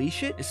just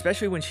unleash it,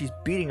 especially when she's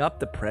beating up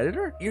the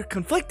predator, you're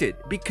conflicted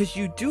because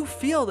you do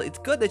feel that it's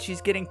good that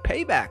she's getting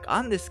payback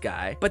on this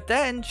guy, but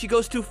then she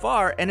goes too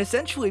far and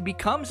essentially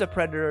becomes a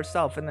predator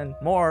herself, and then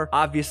more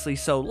obviously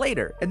so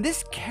later. And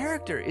this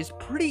character is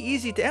pretty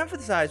easy to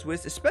empathize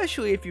with,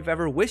 especially if you've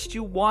ever wished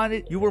you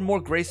were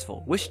more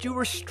graceful, wished you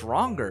were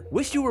stronger,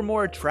 wished you were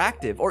more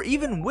attractive, or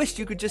even wished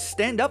you could just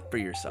stand up for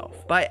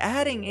yourself. By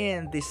adding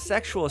in the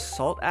sexual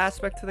assault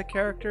aspect to the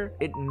character,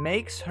 it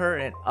makes her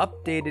an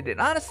updated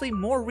and honestly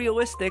more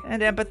realistic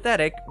and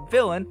empathetic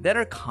villain than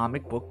her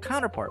comic book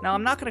counterpart. Now,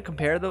 I'm not going to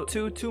compare the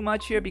two too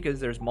much here because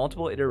there's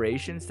multiple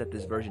iterations that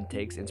this version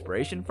takes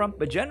inspiration from,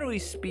 but generally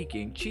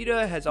speaking,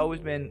 Cheetah has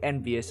always been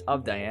envious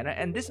of Diana,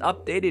 and this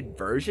updated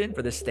version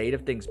for the state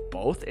of things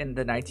both in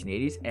the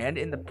 1980s and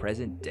in the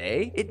present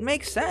day, it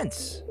makes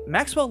sense.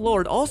 Maxwell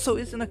Lord also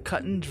isn't a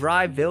cut and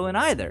dry villain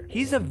either.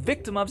 He's a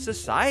victim of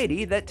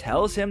society that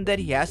tells him that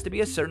he has to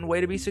be a certain way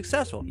to be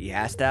successful. He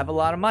has to have a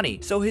lot of money.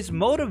 So his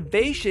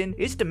motivation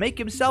is to make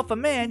himself a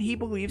man he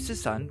believes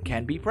his son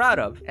can be proud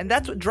of. And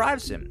that's what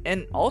drives him.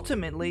 And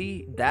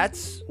ultimately,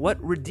 that's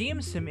what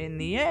redeems him in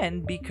the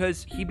end,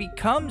 because he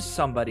becomes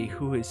somebody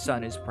who his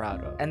son is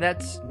proud of. And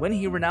that's when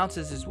he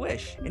renounces his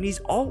wish. And he's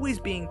always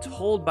being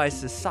told by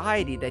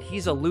society that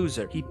he's a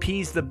loser. He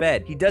pees the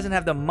bed. He doesn't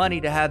have the money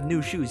to have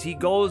new shoes. He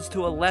goes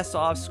to a less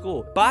off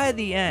school. By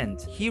the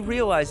end, he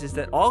realizes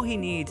that all he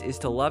needs is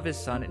to love his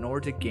son in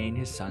order to gain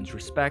his son's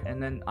respect,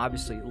 and then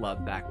obviously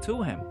love back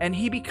to him. And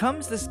he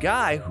becomes this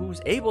guy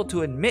who's able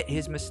to admit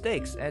his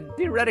mistakes, and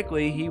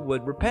theoretically he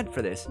would repent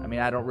for this. I mean,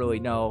 I don't really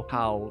know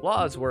how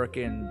laws work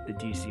in the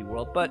DC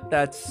world, but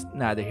that's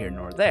neither here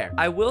nor there.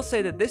 I will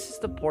say that this is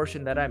the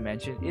portion that I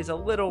mentioned is a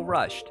little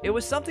rushed. It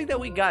was something that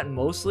we got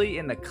mostly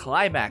in the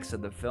climax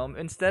of the film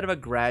instead of a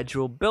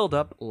gradual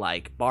buildup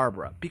like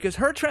Barbara, because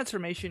her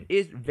transformation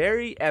is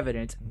very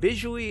evident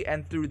visually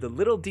and through the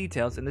little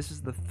details, and this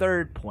is the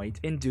third point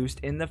induced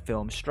in the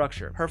film's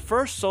structure. Her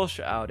first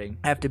social outing,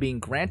 after being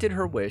granted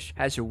her wish,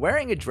 has her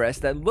wearing a dress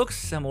that looks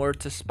similar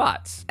to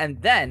Spot's.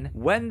 And then,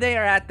 when they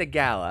are at the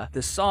gala,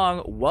 the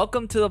song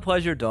Welcome to the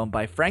Pleasure Dome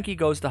by Frankie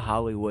Goes to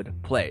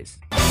Hollywood plays.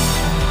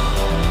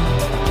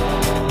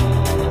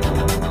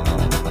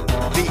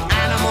 The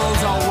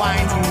animals are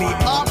winding me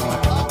up.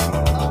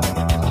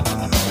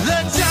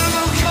 The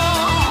jungle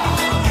call,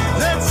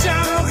 the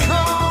jungle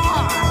call.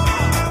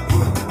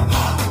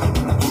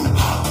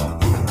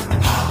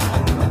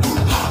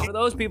 For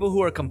those people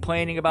who are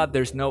complaining about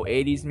there's no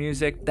 80s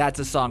music, that's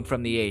a song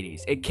from the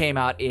 80s. It came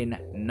out in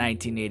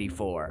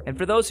 1984. And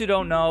for those who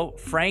don't know,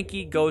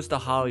 Frankie Goes to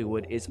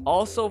Hollywood is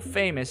also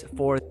famous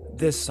for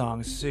this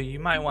song, so you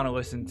might want to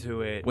listen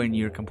to it when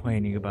you're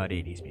complaining about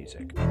 80s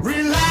music.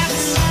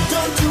 Relax,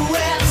 don't do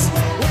it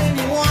when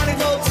you want to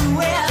go to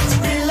it.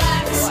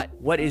 Relax. But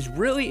what is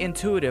really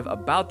intuitive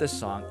about this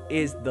song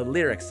is the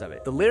lyrics of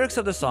it. The lyrics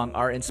of the song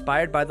are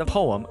inspired by the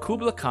poem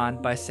Kubla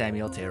Khan by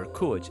Samuel Taylor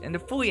Coolidge. And to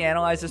fully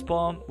analyze this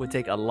poem would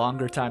take a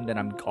longer time than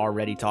I'm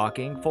already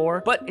talking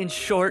for. But in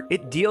short,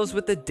 it deals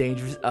with the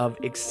dangers of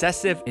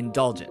excessive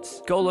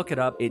indulgence. Go look it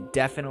up. It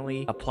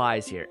definitely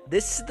applies here.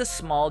 This is the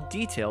small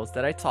details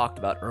that I talked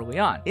about early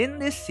on. In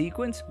this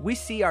sequence, we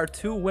see our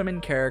two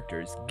women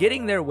characters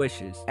getting their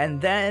wishes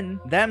and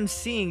then them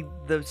seeing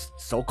the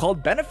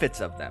so-called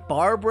benefits of them.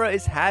 Barbara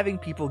is having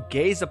people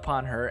gaze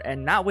upon her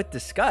and not with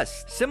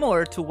disgust,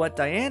 similar to what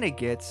Diana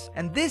gets,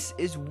 and this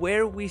is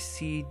where we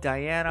see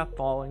Diana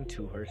falling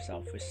to her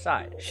selfish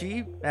side.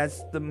 She,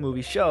 as the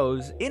movie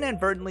shows,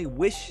 inadvertently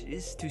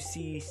wishes to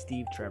see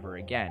Steve Trevor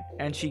again,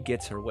 and she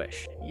gets her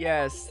wish.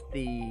 Yes,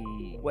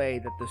 the way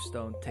that the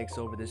stone takes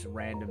over this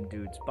random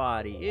dude's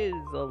body is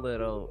a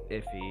little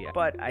iffy,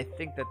 but I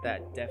think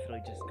that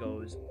definitely just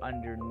goes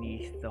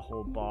underneath the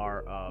whole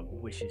bar of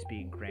wishes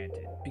being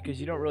granted, because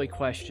you don't really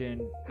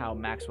question how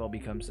Maxwell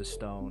becomes the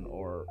stone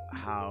or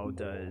how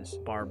does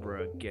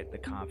Barbara get the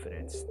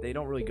confidence. They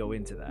don't really go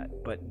into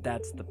that, but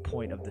that's the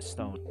point of the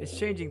stone. It's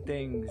changing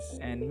things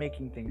and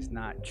making things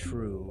not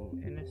true,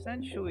 and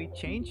essentially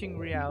changing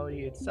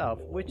reality itself,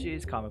 which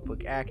is comic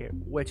book accurate,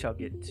 which I'll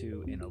get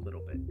to in a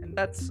little bit. And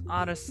that's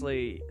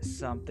honestly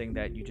something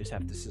that you just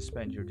have to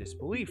suspend your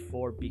disbelief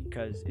for,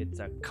 because it's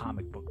a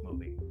comic book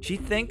movie. She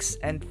thinks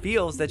and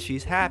feels that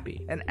she's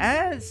happy, and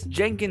as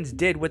Jenkins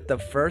did with the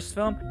first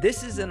film,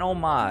 this is an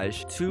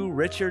homage to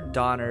Richard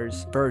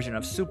Donner's version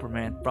of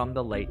Superman from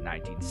the late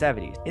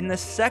 1970s. In the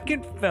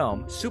second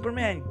film,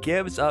 Superman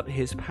gives up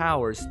his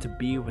powers to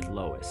be with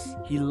Lois.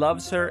 He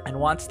loves her and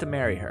wants to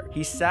marry her.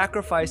 He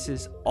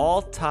sacrifices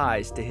all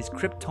ties to his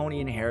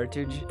Kryptonian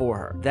heritage for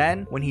her.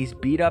 Then, when he's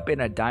beat up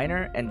in a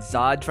diner and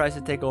Zod tries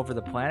to take over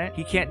the planet,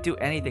 he can't do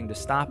anything to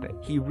stop it.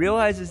 He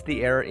realizes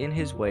the error in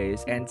his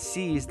ways and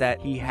sees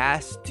that he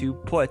has to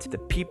put the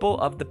people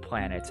of the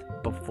planet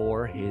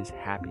before his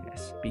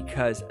happiness,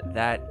 because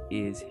that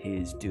is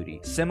his duty.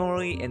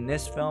 Similarly, in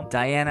this film,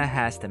 Diana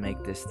has to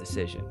make this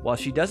decision. While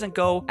she doesn't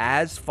go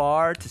as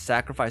far to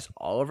sacrifice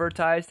all of her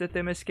ties to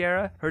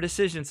Themyscira, her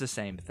decision's the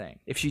same thing.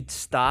 If she'd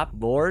stop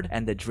Lord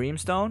and the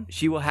Dreamstone,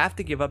 she will have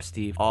to give up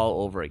Steve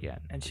all over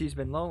again. And she's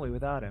been lonely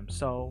without him,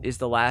 so is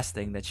the last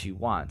thing that she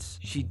wants.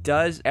 She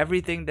does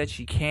everything that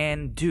she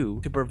can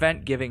do to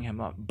prevent giving him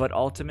up, but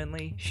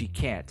ultimately she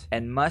can't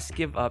and must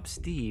give up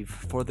Steve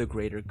for the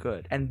greater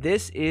good. And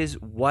this is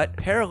what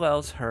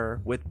parallels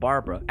her with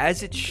Barbara,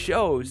 as it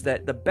shows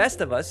that the best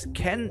of us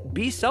can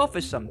be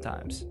selfish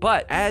sometimes.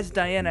 But as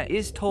Diana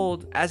is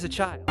told as a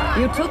child,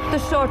 You took the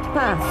short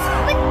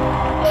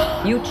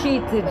path. You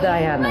cheated,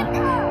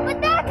 Diana.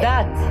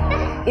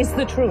 That is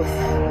the truth.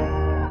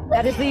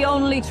 That is the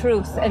only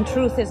truth, and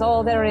truth is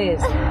all there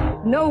is.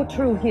 No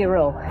true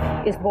hero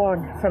is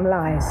born from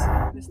lies.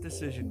 this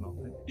decision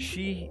moment,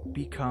 she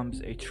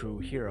becomes a true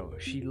hero.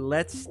 She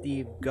lets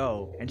Steve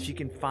go, and she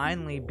can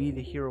finally be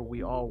the hero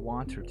we all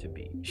want her to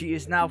be. She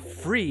is now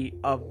free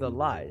of the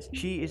lies.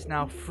 She is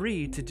now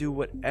free to do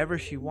whatever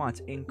she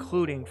wants,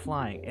 including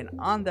flying. And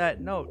on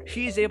that note,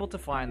 she is able to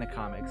fly in the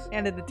comics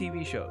and in the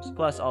TV shows.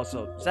 Plus,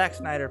 also, Zack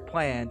Snyder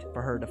planned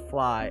for her to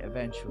fly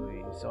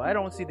eventually, so I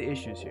don't see the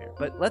issues here.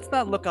 But let's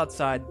not look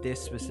outside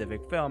this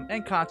specific film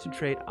and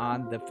concentrate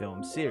on the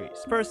film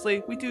series.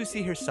 Firstly, we do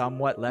see her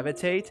somewhat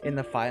levitate in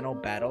the final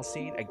battle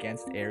scene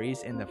against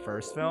Ares in the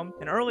first film,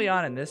 and early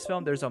on in this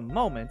film there's a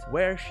moment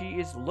where she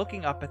is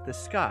looking up at the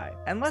sky.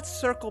 And let's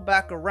circle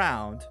back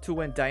around to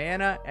when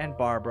Diana and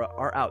Barbara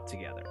are out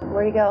together.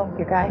 Where'd he go,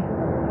 your guy?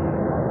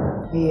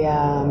 He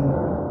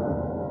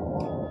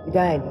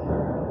died.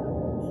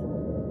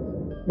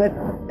 But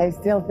I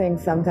still think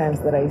sometimes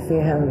that I see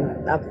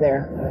him up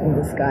there in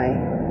the sky.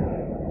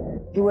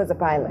 He was a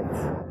pilot.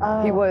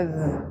 He was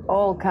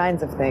all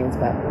kinds of things,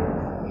 but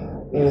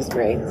he was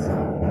great.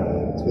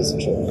 It was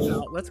true.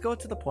 Now, let's go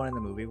to the point in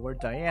the movie where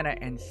Diana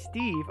and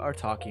Steve are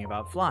talking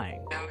about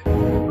flying.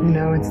 You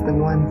know, it's the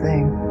one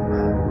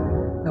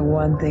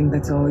thing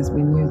that's always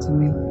been new to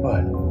me.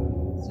 What?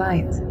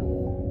 Flight.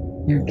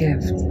 Your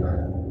gift.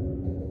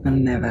 I'll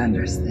never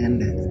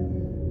understand it.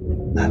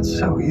 That's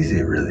so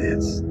easy, really.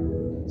 It's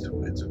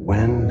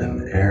wind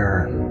and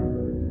air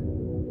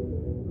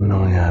and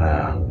knowing how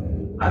to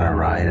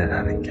ride it,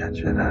 how to catch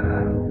it, how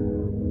to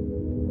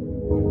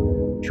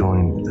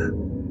join with it.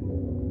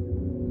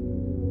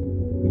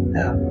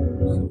 Yeah.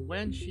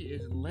 When she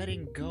is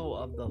letting go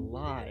of the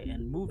lie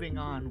and moving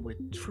on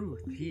with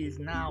truth, he is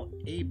now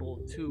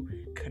able to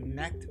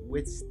connect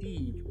with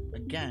Steve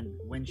again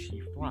when she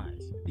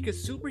flies.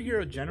 Because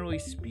superheroes, generally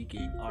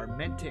speaking, are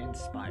meant to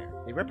inspire.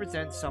 They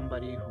represent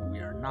somebody who we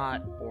are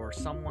not, or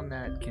someone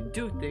that can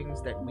do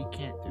things that we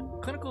can't do.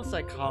 Clinical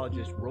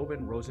psychologist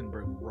Robin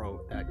Rosenberg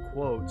wrote that,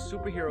 quote,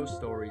 superhero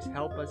stories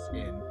help us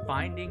in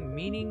finding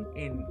meaning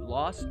in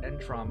loss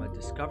and trauma,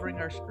 discovering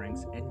our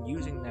strengths, and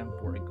using them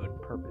for a good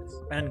purpose,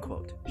 end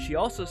quote. She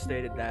also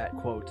stated that,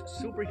 quote,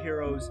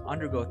 superheroes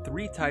undergo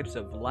 3 types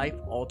of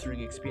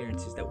life-altering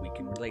experiences that we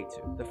can relate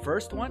to. The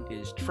first one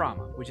is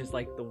trauma, which is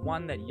like the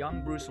one that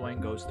young Bruce Wayne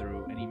goes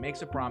through, and he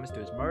makes a promise to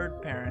his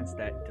murdered parents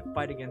that to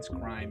fight against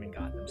crime in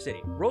Gotham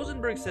City.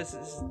 Rosenberg says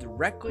this is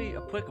directly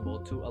applicable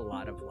to a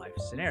lot of life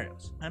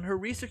scenarios. And her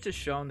research has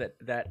shown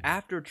that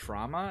after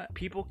trauma,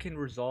 people can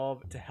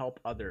resolve to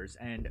help others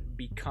and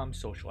become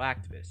social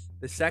activists.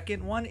 The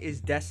second one is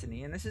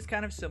destiny, and this is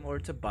kind of similar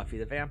to Buffy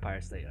the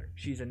Vampire Slayer.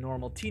 She's a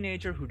normal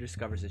teenager who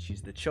discovers that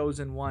she's the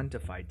chosen one to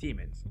fight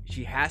demons.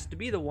 She has to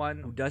be the one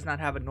who does not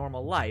have a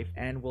normal life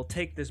and will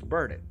take this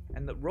burden.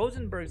 And the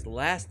Rosenberg's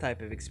last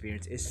type of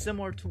experience is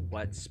similar to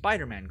what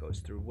Spider-Man goes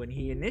through. When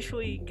he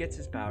initially gets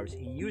his powers,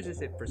 he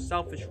uses it for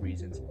selfish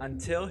reasons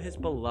until his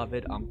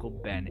beloved Uncle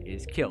Ben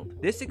is killed.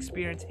 This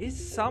experience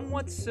is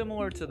somewhat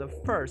similar to the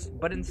first,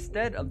 but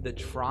instead of the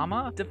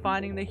trauma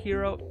defining the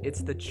hero,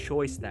 it's the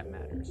choice that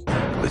matters.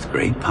 With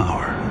great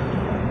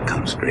power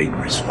comes great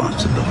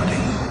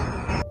responsibility.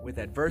 With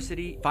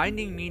adversity,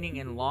 finding meaning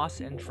in loss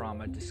and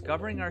trauma,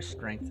 discovering our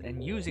strengths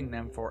and using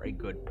them for a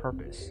good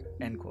purpose.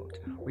 End quote.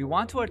 We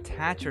want to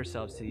attach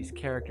ourselves to these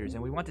characters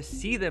and we want to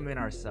see them in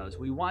ourselves.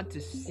 We want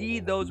to see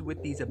those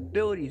with these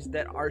abilities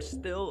that are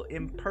still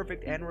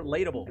imperfect and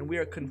relatable. And we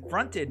are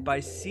confronted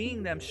by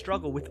seeing them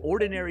struggle with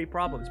ordinary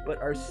problems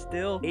but are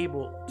still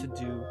able to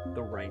do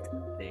the right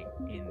thing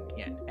in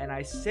the end. And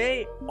I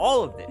say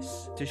all of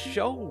this to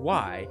show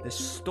why the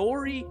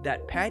story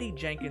that Patty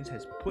Jenkins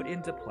has put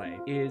into play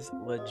is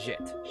legit.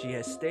 She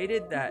has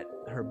stated that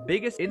her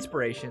biggest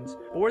inspirations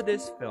for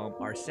this film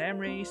are Sam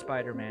Raimi's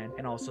Spider-Man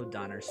and also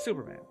Donner's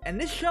Superman. And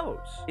this shows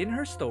in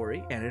her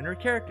story and in her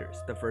characters,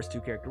 the first two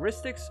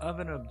characteristics of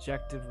an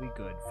objectively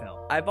good film.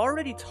 I've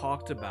already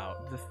talked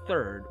about the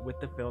third with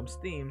the film's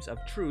themes of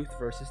truth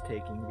versus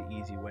taking the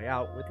easy way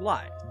out with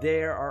lies.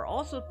 There are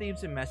also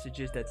themes and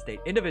messages that state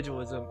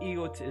individualism,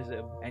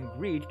 egotism, and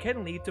greed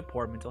can lead to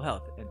poor mental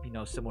health, and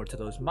similar to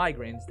those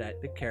migraines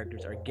that the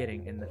characters are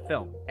getting in the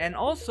film. And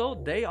also,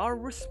 they are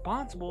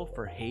responsible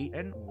for hate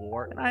and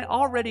war, and I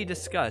already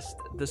discussed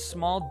the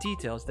small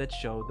details that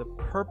show the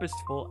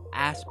purposeful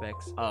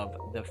aspects of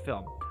the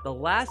film. The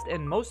last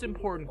and most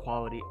important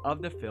quality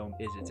of the film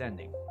is its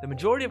ending. The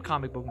majority of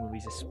comic book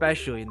movies,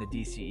 especially in the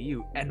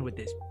DCEU, end with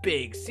this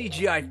big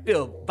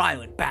CGI-filled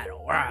violent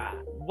battle. Rah!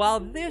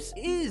 While this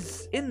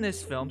is in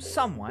this film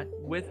somewhat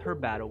with her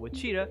battle with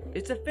Cheetah,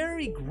 it's a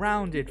very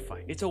grounded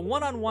fight. It's a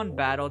one-on-one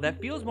battle that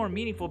feels more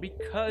meaningful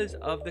because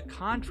of the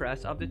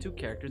contrast of the two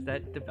characters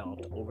that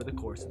developed over the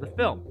course of the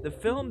film. The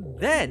film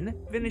then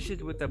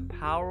finishes with a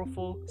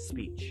powerful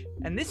speech.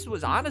 And this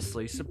was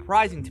honestly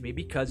surprising to me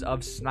because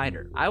of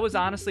Snyder. I was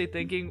honestly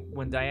thinking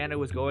when Diana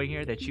was going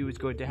here that she was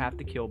going to have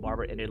to kill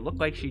Barbara, and it looked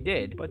like she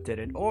did, but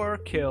didn't, or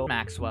kill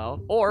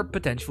Maxwell, or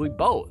potentially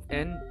both.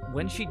 And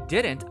when she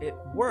didn't, it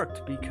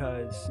worked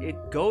because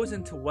it goes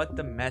into what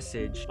the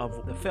message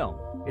of the film.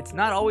 It's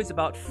not always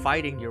about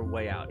fighting your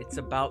way out. It's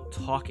about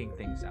talking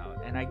things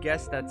out. And I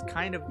guess that's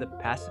kind of the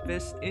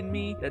pacifist in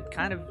me that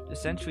kind of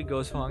essentially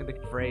goes along the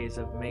phrase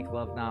of make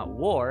love not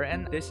war.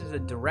 And this is a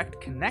direct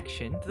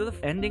connection to the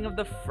ending of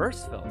the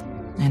first film.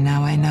 And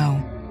now I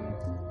know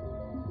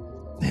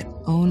that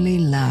only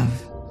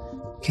love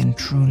can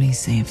truly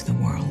save the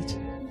world.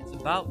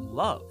 It's about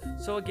love.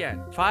 So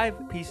again,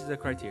 5 pieces of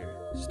criteria: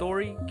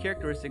 story,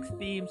 characteristics,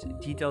 themes,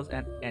 details,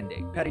 and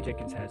ending. Patty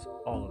Jenkins has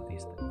all of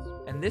these things.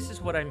 And this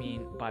is what I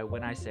mean by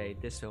when I say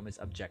this film is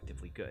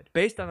objectively good.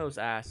 Based on those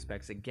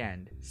aspects,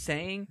 again,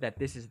 saying that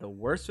this is the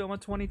worst film of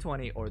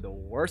 2020 or the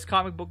worst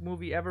comic book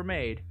movie ever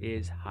made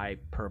is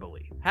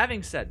hyperbole.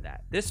 Having said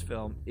that, this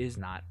film is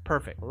not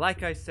perfect.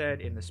 Like I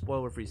said in the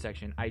spoiler-free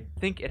section, I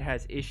think it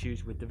has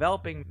issues with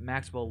developing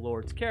Maxwell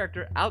Lord's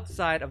character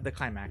outside of the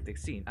climactic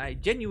scene. I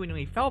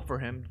genuinely felt for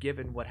him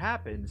given what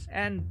happens,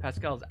 and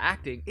Pascal's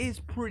acting is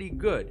pretty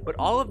good. But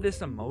all of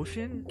this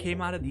emotion came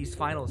out of these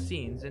final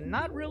scenes and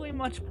not really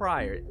much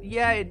prior.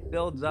 Yeah, it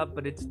builds up,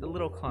 but it's a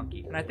little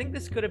clunky. And I think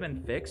this could have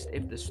been fixed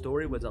if the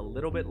story was a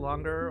little bit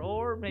longer,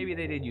 or maybe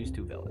they did use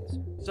 2 villains.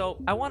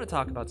 So I want to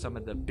talk about some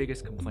of the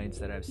biggest complaints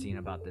that I've seen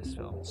about this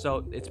film.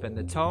 So it's been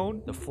the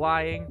tone, the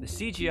flying, the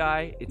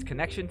CGI, its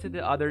connection to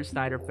the other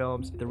Snyder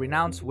films, the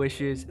renounced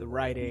wishes, the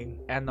writing,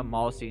 and the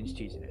mall scenes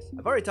cheesiness.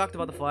 I've already talked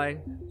about the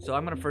flying, so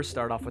I'm going to first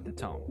start off with the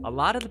tone. A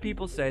lot of the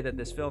people say that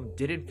this film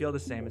didn't feel the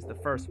same as the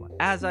first one.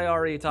 As I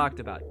already talked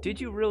about, did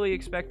you really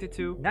expect it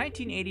to?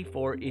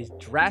 1984 is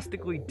drastically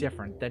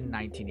different than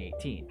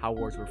 1918. How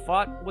wars were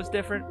fought was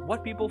different.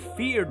 What people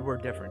feared were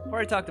different. I've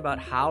already talked about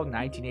how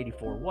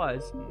 1984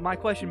 was. My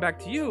question back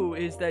to you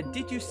is that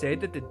did you say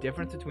that the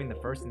difference between the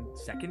first and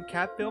second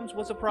Cap films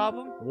was a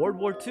problem? World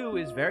War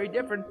II is very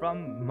different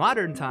from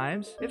modern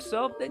times. If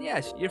so, then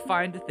yes, you're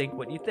fine to think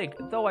what you think,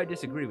 though I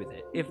disagree with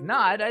it. If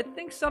not, I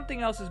think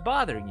something else is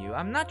bothering you.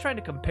 I'm not trying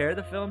to compare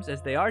the films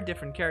as they are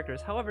different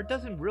characters. However, it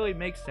doesn't really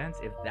make sense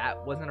if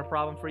that wasn't a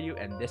problem for you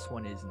and this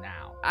one is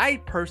now.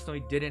 I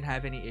personally didn't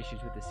have any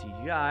issues with the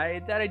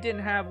CGI that I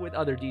didn't have with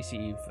other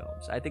DCEU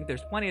films. I think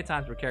there's plenty of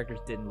times where characters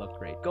didn't look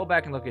great. Go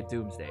back and look at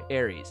Doomsday,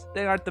 Ares.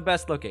 They aren't the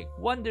best looking.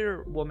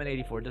 Wonder Woman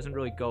 84 doesn't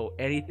really go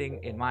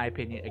anything, in my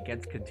opinion,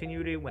 against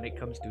continuity when it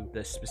comes to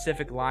the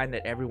specific line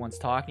that everyone's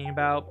talking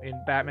about in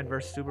Batman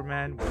vs.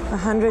 Superman.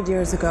 100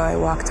 years ago, I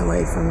walked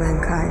away from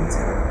mankind.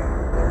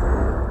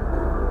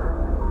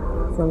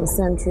 From a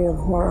century of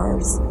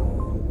horrors.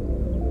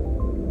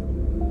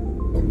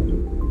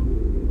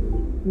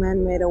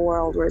 Man made a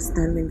world where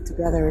standing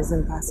together is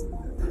impossible.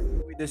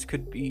 This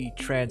could be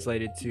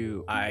translated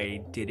to,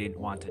 I didn't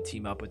want to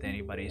team up with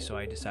anybody, so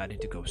I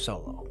decided to go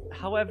solo.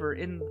 However,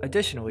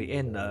 additionally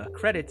in the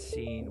credits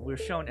scene, we're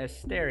shown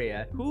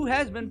Asteria, who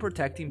has been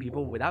protecting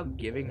people without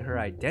giving her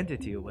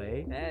identity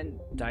away, and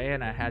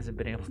Diana hasn't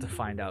been able to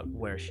find out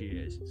where she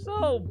is.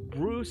 So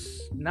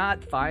Bruce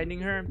not finding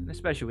her,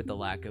 especially with the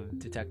lack of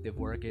detective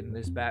work in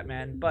this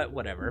Batman, but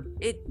whatever,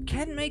 it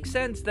can make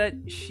sense that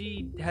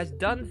she has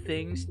done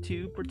things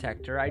to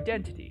protect her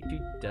identity. She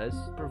does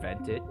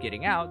prevent it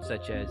getting out,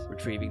 such as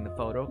retrieving the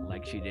photo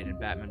like she did in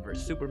Batman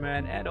vs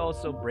Superman, and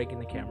also breaking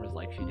the cameras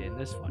like she did in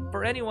this one.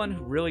 For anyone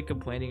really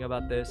complaining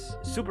about this,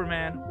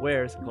 Superman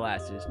wears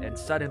glasses and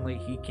suddenly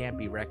he can't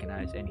be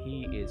recognized and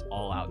he is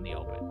all out in the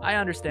open. I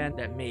understand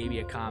that may be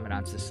a comment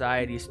on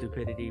society's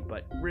stupidity,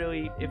 but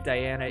really, if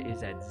Diana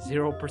is at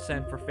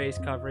 0% for face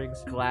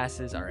coverings,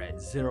 glasses are at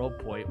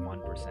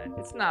 0.1%.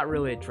 It's not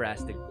really a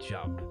drastic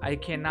jump. I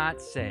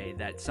cannot say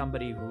that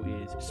somebody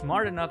who is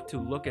smart enough to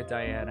look at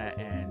Diana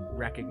and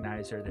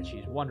recognize her that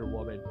she's Wonder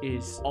Woman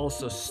is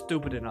also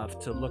stupid enough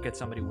to look at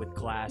somebody with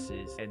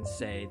glasses and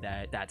say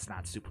that that's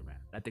not Superman.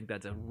 I think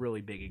that's a really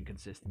big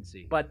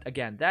inconsistency. But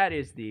again, that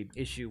is the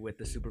issue with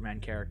the Superman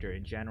character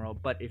in general.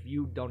 But if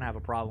you don't have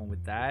a problem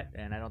with that,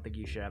 then I don't think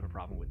you should have a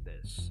problem with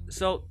this.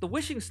 So the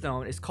Wishing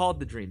Stone is called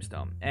the Dream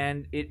Stone,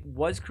 and it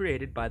was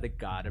created by the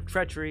god of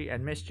treachery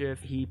and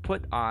mischief. He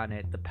put on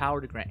it the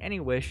power to grant any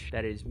wish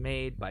that is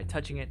made by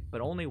touching it, but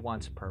only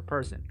once per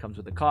person. It comes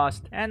with a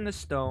cost, and the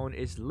stone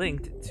is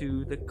linked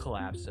to the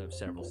collapse of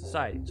several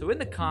societies. So in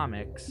the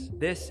comics,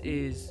 this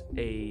is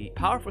a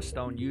powerful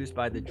stone used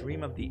by the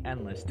Dream of the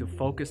Endless to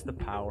focus the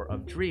power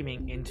of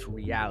dreaming into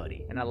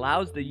reality and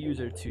allows the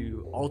user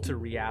to alter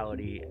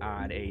reality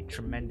on a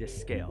tremendous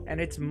scale. And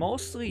it's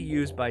mostly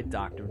used by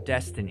Dr.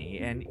 Destiny,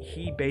 and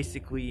he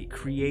basically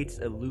creates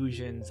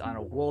illusions on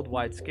a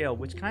worldwide scale,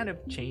 which kind of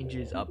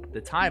changes up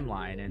the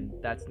timeline, and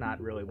that's not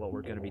really what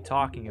we're going to be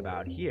talking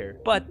about here.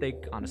 But they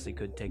honestly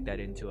could take that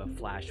into a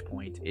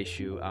Flashpoint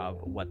issue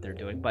of what they're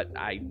doing, but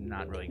I'm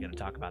not really going to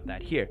talk about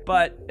that here.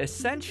 But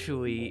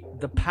essentially,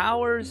 the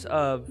powers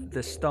of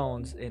the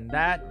stones in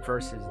that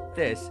versus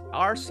this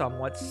are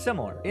somewhat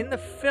similar. In the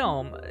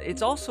film,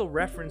 it's also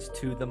referenced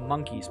to the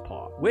monkey's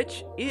paw,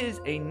 which is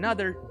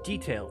another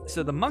detail.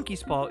 So the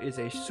monkey's paw is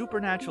a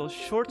supernatural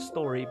short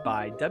story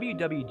by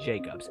W.W.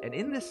 Jacobs, and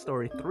in this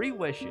story, 3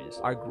 wishes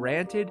are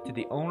granted to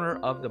the owner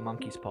of the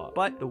monkey's paw,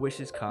 but the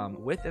wishes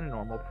come with an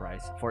enormous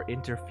price for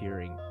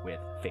interfering with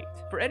fate.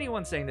 For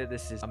anyone saying that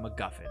this is a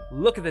MacGuffin,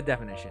 look at the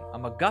definition. A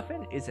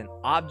MacGuffin is an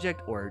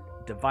object or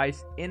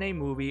device in a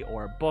movie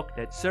or a book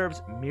that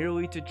serves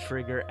merely to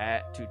trigger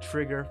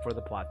for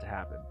the plot to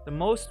happen. The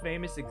most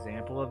famous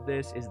example of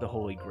this is the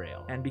Holy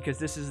Grail, and because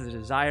this is the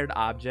desired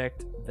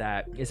object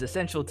that is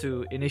essential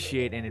to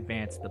initiate and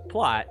advance the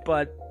plot,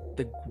 but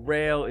the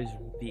Grail is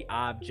the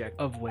object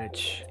of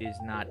which is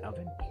not of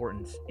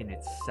importance in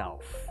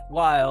itself.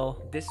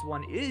 While this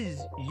one is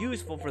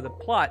useful for the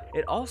plot,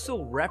 it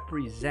also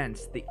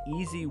represents the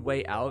easy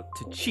way out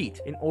to cheat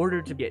in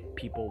order to get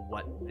people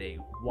what they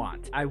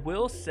want. I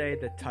will say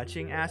the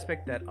touching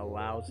aspect that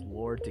allows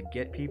Lord to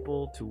get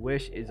people to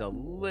wish is a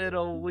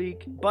little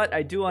weak, but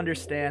I do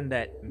understand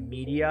that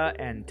media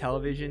and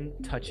television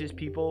touches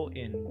people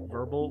in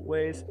verbal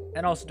ways,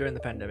 and also during the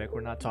pandemic,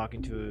 we're not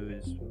talking to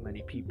as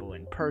many people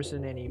in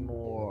person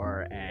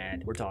anymore,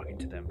 and we're talking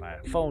to them via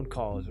phone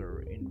calls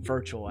or in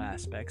virtual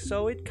aspects,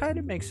 so it kind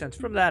of makes sense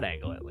from that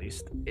angle at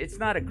least. It's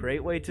not a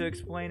great way to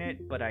explain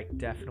it, but I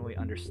definitely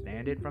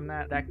understand it from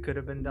that. That could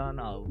have been done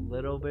a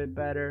little bit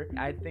better.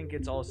 I think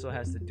it also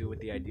has to do with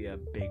the idea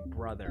of Big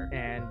Brother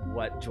and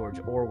what George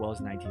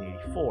Orwell's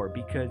 1984,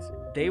 because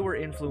they were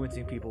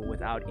influencing people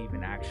without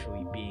even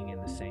actually being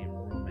in the same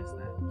room as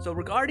them. So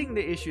regarding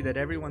the issue that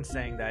everyone's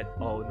saying that,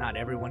 oh, not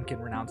everyone can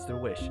renounce their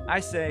wish, I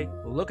say,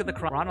 look at the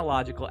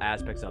chronological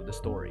aspects of the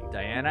story.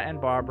 Diana and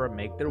Barbara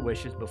make their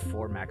wishes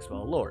before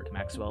Maxwell Lord.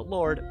 Maxwell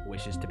Lord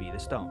wishes to be the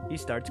stone. He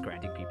starts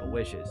granting people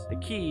wishes. The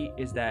key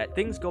is that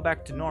things go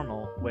back to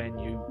normal when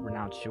you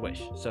renounce your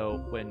wish. So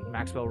when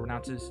Maxwell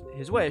renounces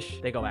his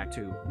wish, they go back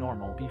to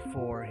normal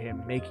before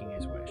him making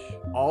his wish.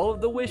 All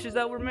of the wishes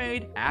that were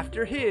made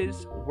after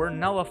his were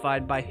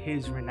nullified by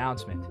his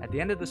renouncement. At the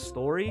end of the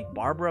story,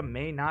 Barbara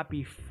may not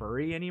be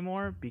furry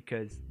anymore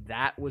because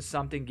that was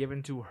something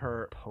given to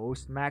her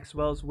post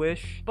Maxwell's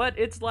wish, but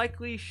it's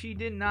likely she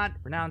did not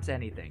renounce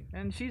anything,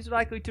 and she's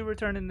likely to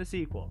return in the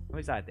sequel. At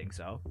least I think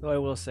so. Though I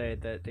will say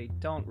that they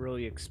don't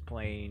really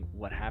explain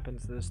what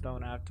happens to the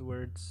stone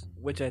afterwards,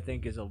 which I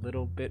think is a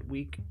little bit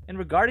weak. And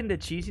regarding the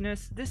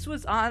cheesiness, this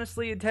was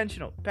honestly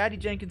intentional. Patty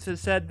Jenkins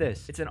has said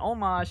this. It's an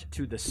homage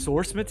to the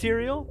source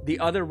material, the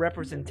other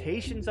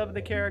representations of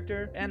the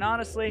character, and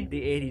honestly,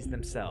 the 80s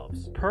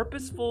themselves.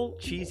 Purposeful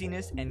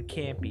cheesiness and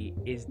campy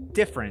is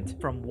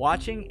different from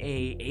watching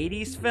a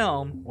 80s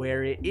film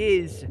where it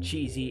is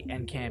cheesy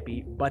and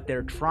campy, but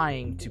they're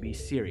trying to be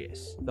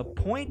serious. The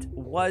point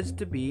was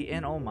to be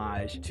an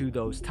homage to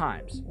those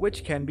times,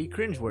 which can be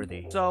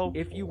cringeworthy. So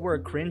if you were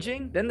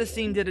cringing, then the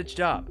scene did its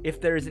job. If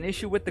there is an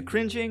issue with the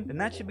cringing, then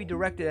that should be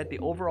directed at the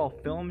overall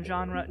film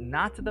genre,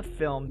 not to the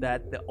film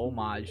that the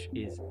homage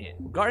is in.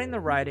 Regarding the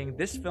writing,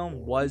 this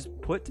film was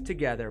put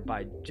together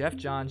by Jeff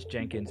Johns,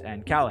 Jenkins,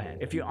 and Callahan.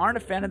 If you aren't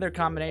a fan of their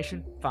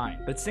combination,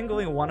 fine, but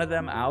singling one of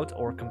them out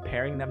or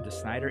comparing them to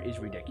Snyder is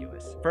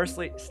ridiculous.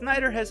 Firstly,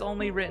 Snyder has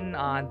only written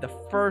on the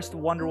first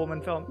Wonder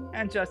Woman film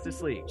and Justice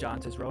League.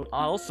 Johns has wrote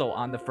also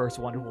on the first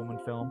Wonder Woman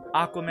film,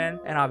 Aquaman,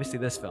 and obviously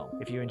this film.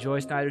 If you enjoy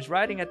Snyder's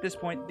writing at this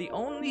point, the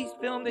only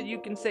film that you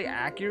can say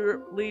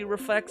accurately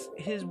reflects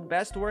his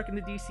best work in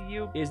the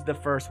DCU is the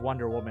first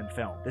Wonder Woman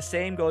film. The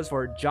same goes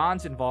for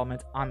John's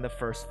involvement on the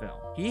first film.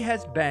 He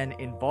has been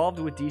involved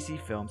with DC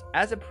films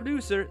as a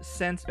producer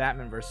since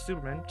Batman vs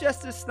Superman,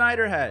 just as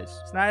Snyder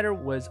has. Snyder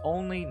was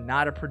only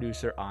not a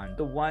producer on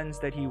the ones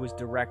that he was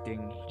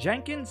directing.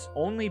 Jenkins'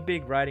 only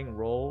big writing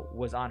role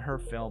was on her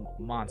film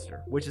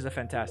Monster, which is a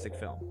fantastic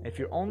film. If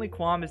your only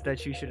qualm is that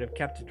she should have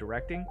kept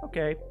directing,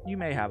 okay, you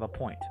may have a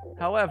point.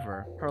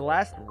 However, her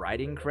last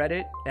writing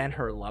credit and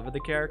her love of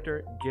the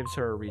character gives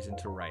her a reason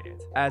to write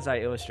it. As I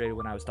illustrated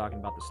when I was talking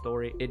about the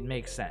story, it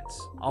makes sense.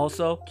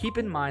 Also, keep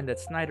in mind that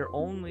Snyder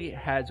only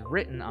has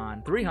written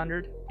on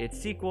 300, its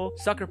sequel,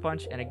 Sucker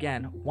Punch, and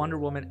again, Wonder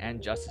Woman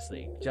and Justice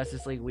League.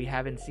 Justice League, we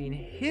haven't seen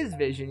his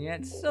vision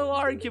yet, so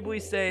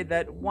arguably say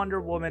that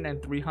Wonder Woman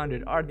and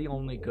 300 are the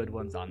only good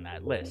ones on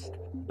that list.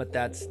 But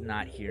that's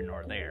not here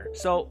nor there.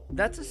 So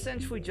that's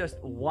essentially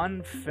just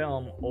one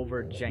film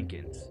over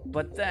Jenkins.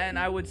 But then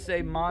I would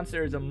say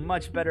Monster is a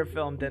much better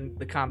film than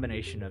the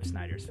combination of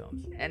Snyder's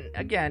films. And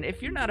again,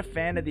 if you're not a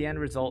fan of the end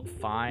result,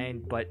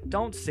 fine, but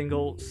don't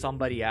single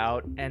somebody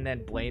out and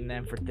then blame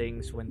them for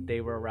things when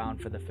they were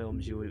around for the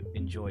films you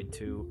enjoyed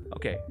too.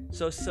 Okay,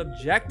 so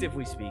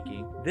subjectively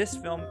speaking, this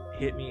film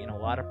hit me in a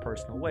lot of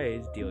personal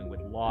ways, dealing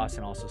with loss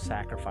and also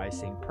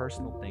sacrificing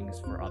personal things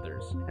for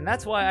others. And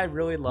that's why I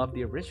really love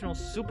the original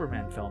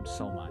Superman film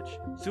so much.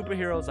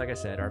 Superheroes, like I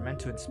said, are meant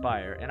to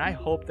inspire, and I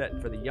hope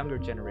that for the younger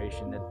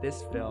generation that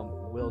this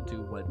film will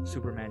do what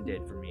Superman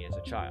did for me as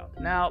a child.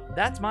 Now,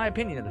 that's my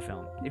opinion of the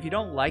film. If you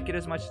don't like it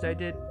as much as I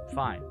did,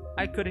 fine.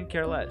 I couldn't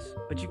care less.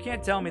 But you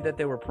can't tell me that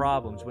there were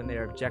problems when they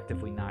are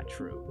objectively not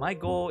true. My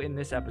goal in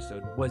this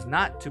episode was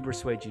not to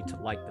persuade you to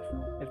like the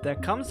film. If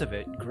that comes of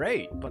it,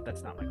 great, but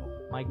that's not my goal.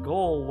 My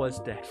goal was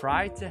to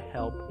try to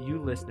help you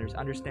listeners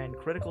understand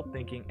critical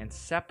thinking and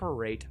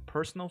separate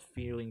personal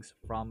feelings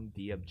from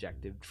the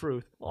objective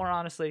truth, or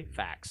honestly,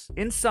 facts.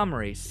 In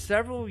summary,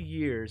 several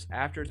years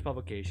after its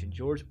publication,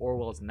 George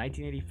Orwell's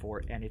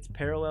 1984 and its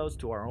parallels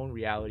to our own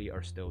reality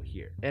are still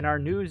here. And our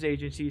news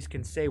agencies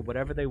can say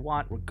whatever they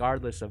want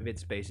regardless of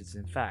its basis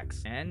in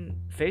facts, and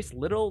face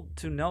little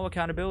to no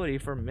accountability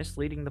for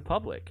misleading the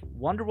public.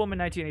 Wonder Woman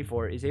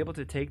 1984 is able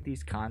to take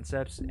these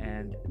concepts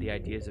and the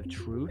ideas of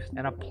truth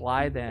and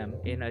apply them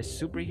in a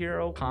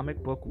superhero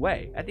comic book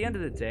way. At the end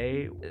of the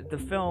day, the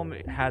film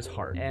has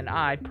heart, and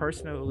I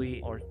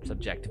personally, or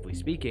subjectively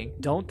speaking,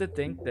 don't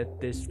think that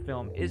this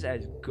film is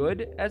as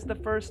good as the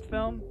first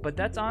film, but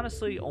that's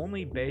honestly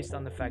only based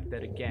on the fact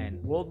that, again,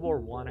 World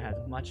War I has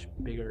much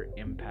bigger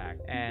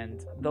impact,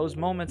 and those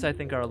moments I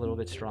think are a little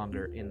bit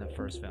stronger in the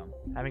first film.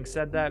 Having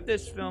said that,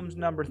 this film's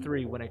number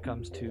 3 when it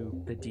comes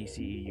to the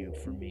DCEU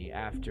for me,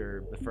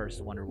 after the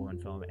first Wonder Woman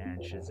film and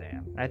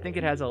Shazam. I think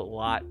it has a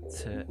lot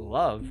to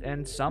love,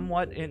 and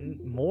somewhat in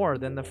more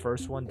than the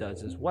first one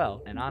does as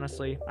well. And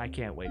honestly, I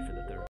can't wait for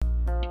the third.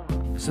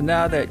 So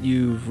now that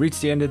you've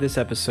reached the end of this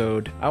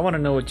episode, I want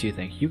to know what you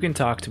think. You can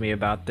talk to me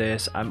about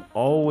this. I'm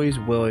always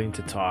willing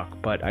to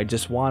talk, but I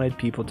just wanted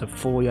people to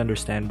fully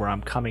understand where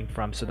I'm coming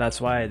from. So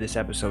that's why this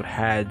episode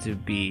had to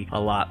be a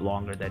lot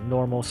longer than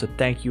normal. So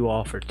thank you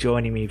all for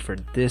joining me for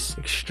this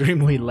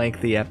extremely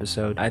lengthy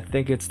episode. I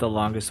think it's the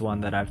longest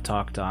one that I've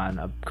talked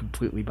on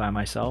completely by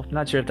myself.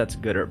 Not sure if that's a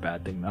good or a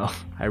bad thing though.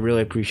 I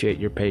really appreciate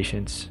your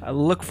patience. I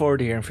look forward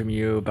to hearing from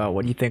you about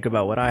what you think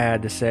about what I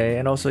had to say,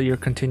 and also your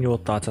continual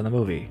thoughts on the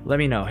movie. Let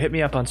me know. Hit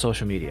me up on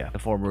social media. The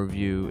Former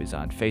Review is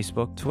on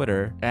Facebook,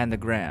 Twitter, and the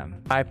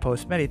Gram. I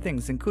post many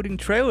things, including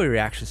trailer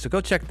reactions, so go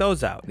check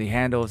those out. The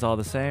handle is all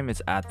the same.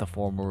 It's at The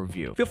Former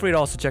Review. Feel free to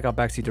also check out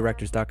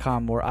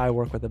backseatdirectors.com, where I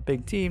work with a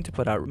big team to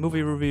put out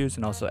movie reviews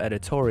and also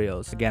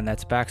editorials. Again,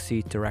 that's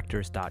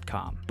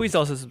backseatdirectors.com. Please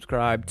also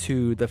subscribe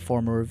to The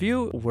Former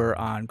Review. We're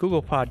on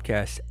Google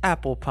Podcasts,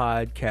 Apple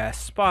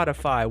Podcasts,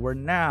 Spotify. We're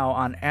now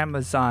on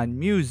Amazon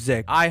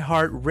Music,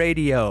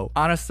 iHeartRadio.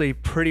 Honestly,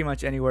 pretty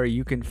much anywhere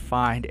you can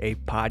find a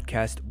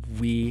podcast,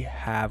 we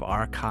have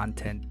our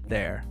content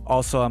there.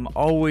 Also, I'm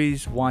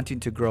always wanting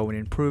to grow and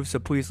improve, so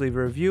please leave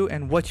a review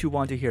and what you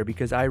want to hear,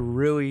 because I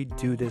really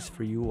do this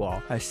for you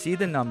all. I see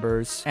the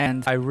numbers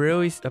and I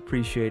really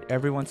appreciate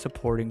everyone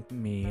supporting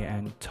me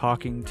and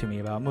talking to me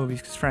about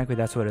movies, because frankly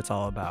that's what it's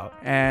all about.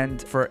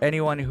 And for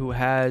anyone who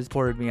has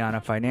supported me on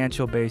a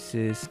financial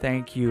basis,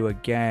 thank you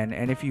again.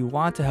 And if you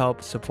want to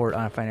help support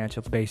on a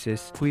financial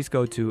basis, please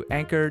go to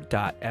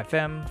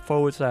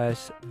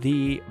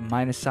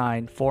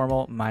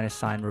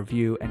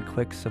anchor.fm/the-formal-review and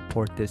click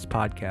support this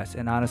podcast.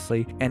 And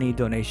honestly, any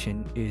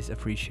donation is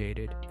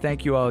appreciated.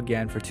 Thank you all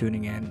again for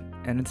tuning in.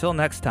 And until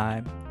next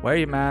time, wear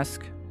your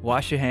mask,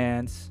 wash your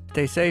hands,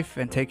 stay safe,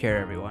 and take care,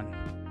 everyone.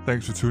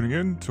 Thanks for tuning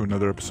in to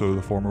another episode of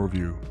The Formal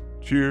Review.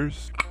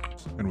 Cheers,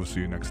 and we'll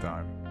see you next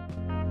time.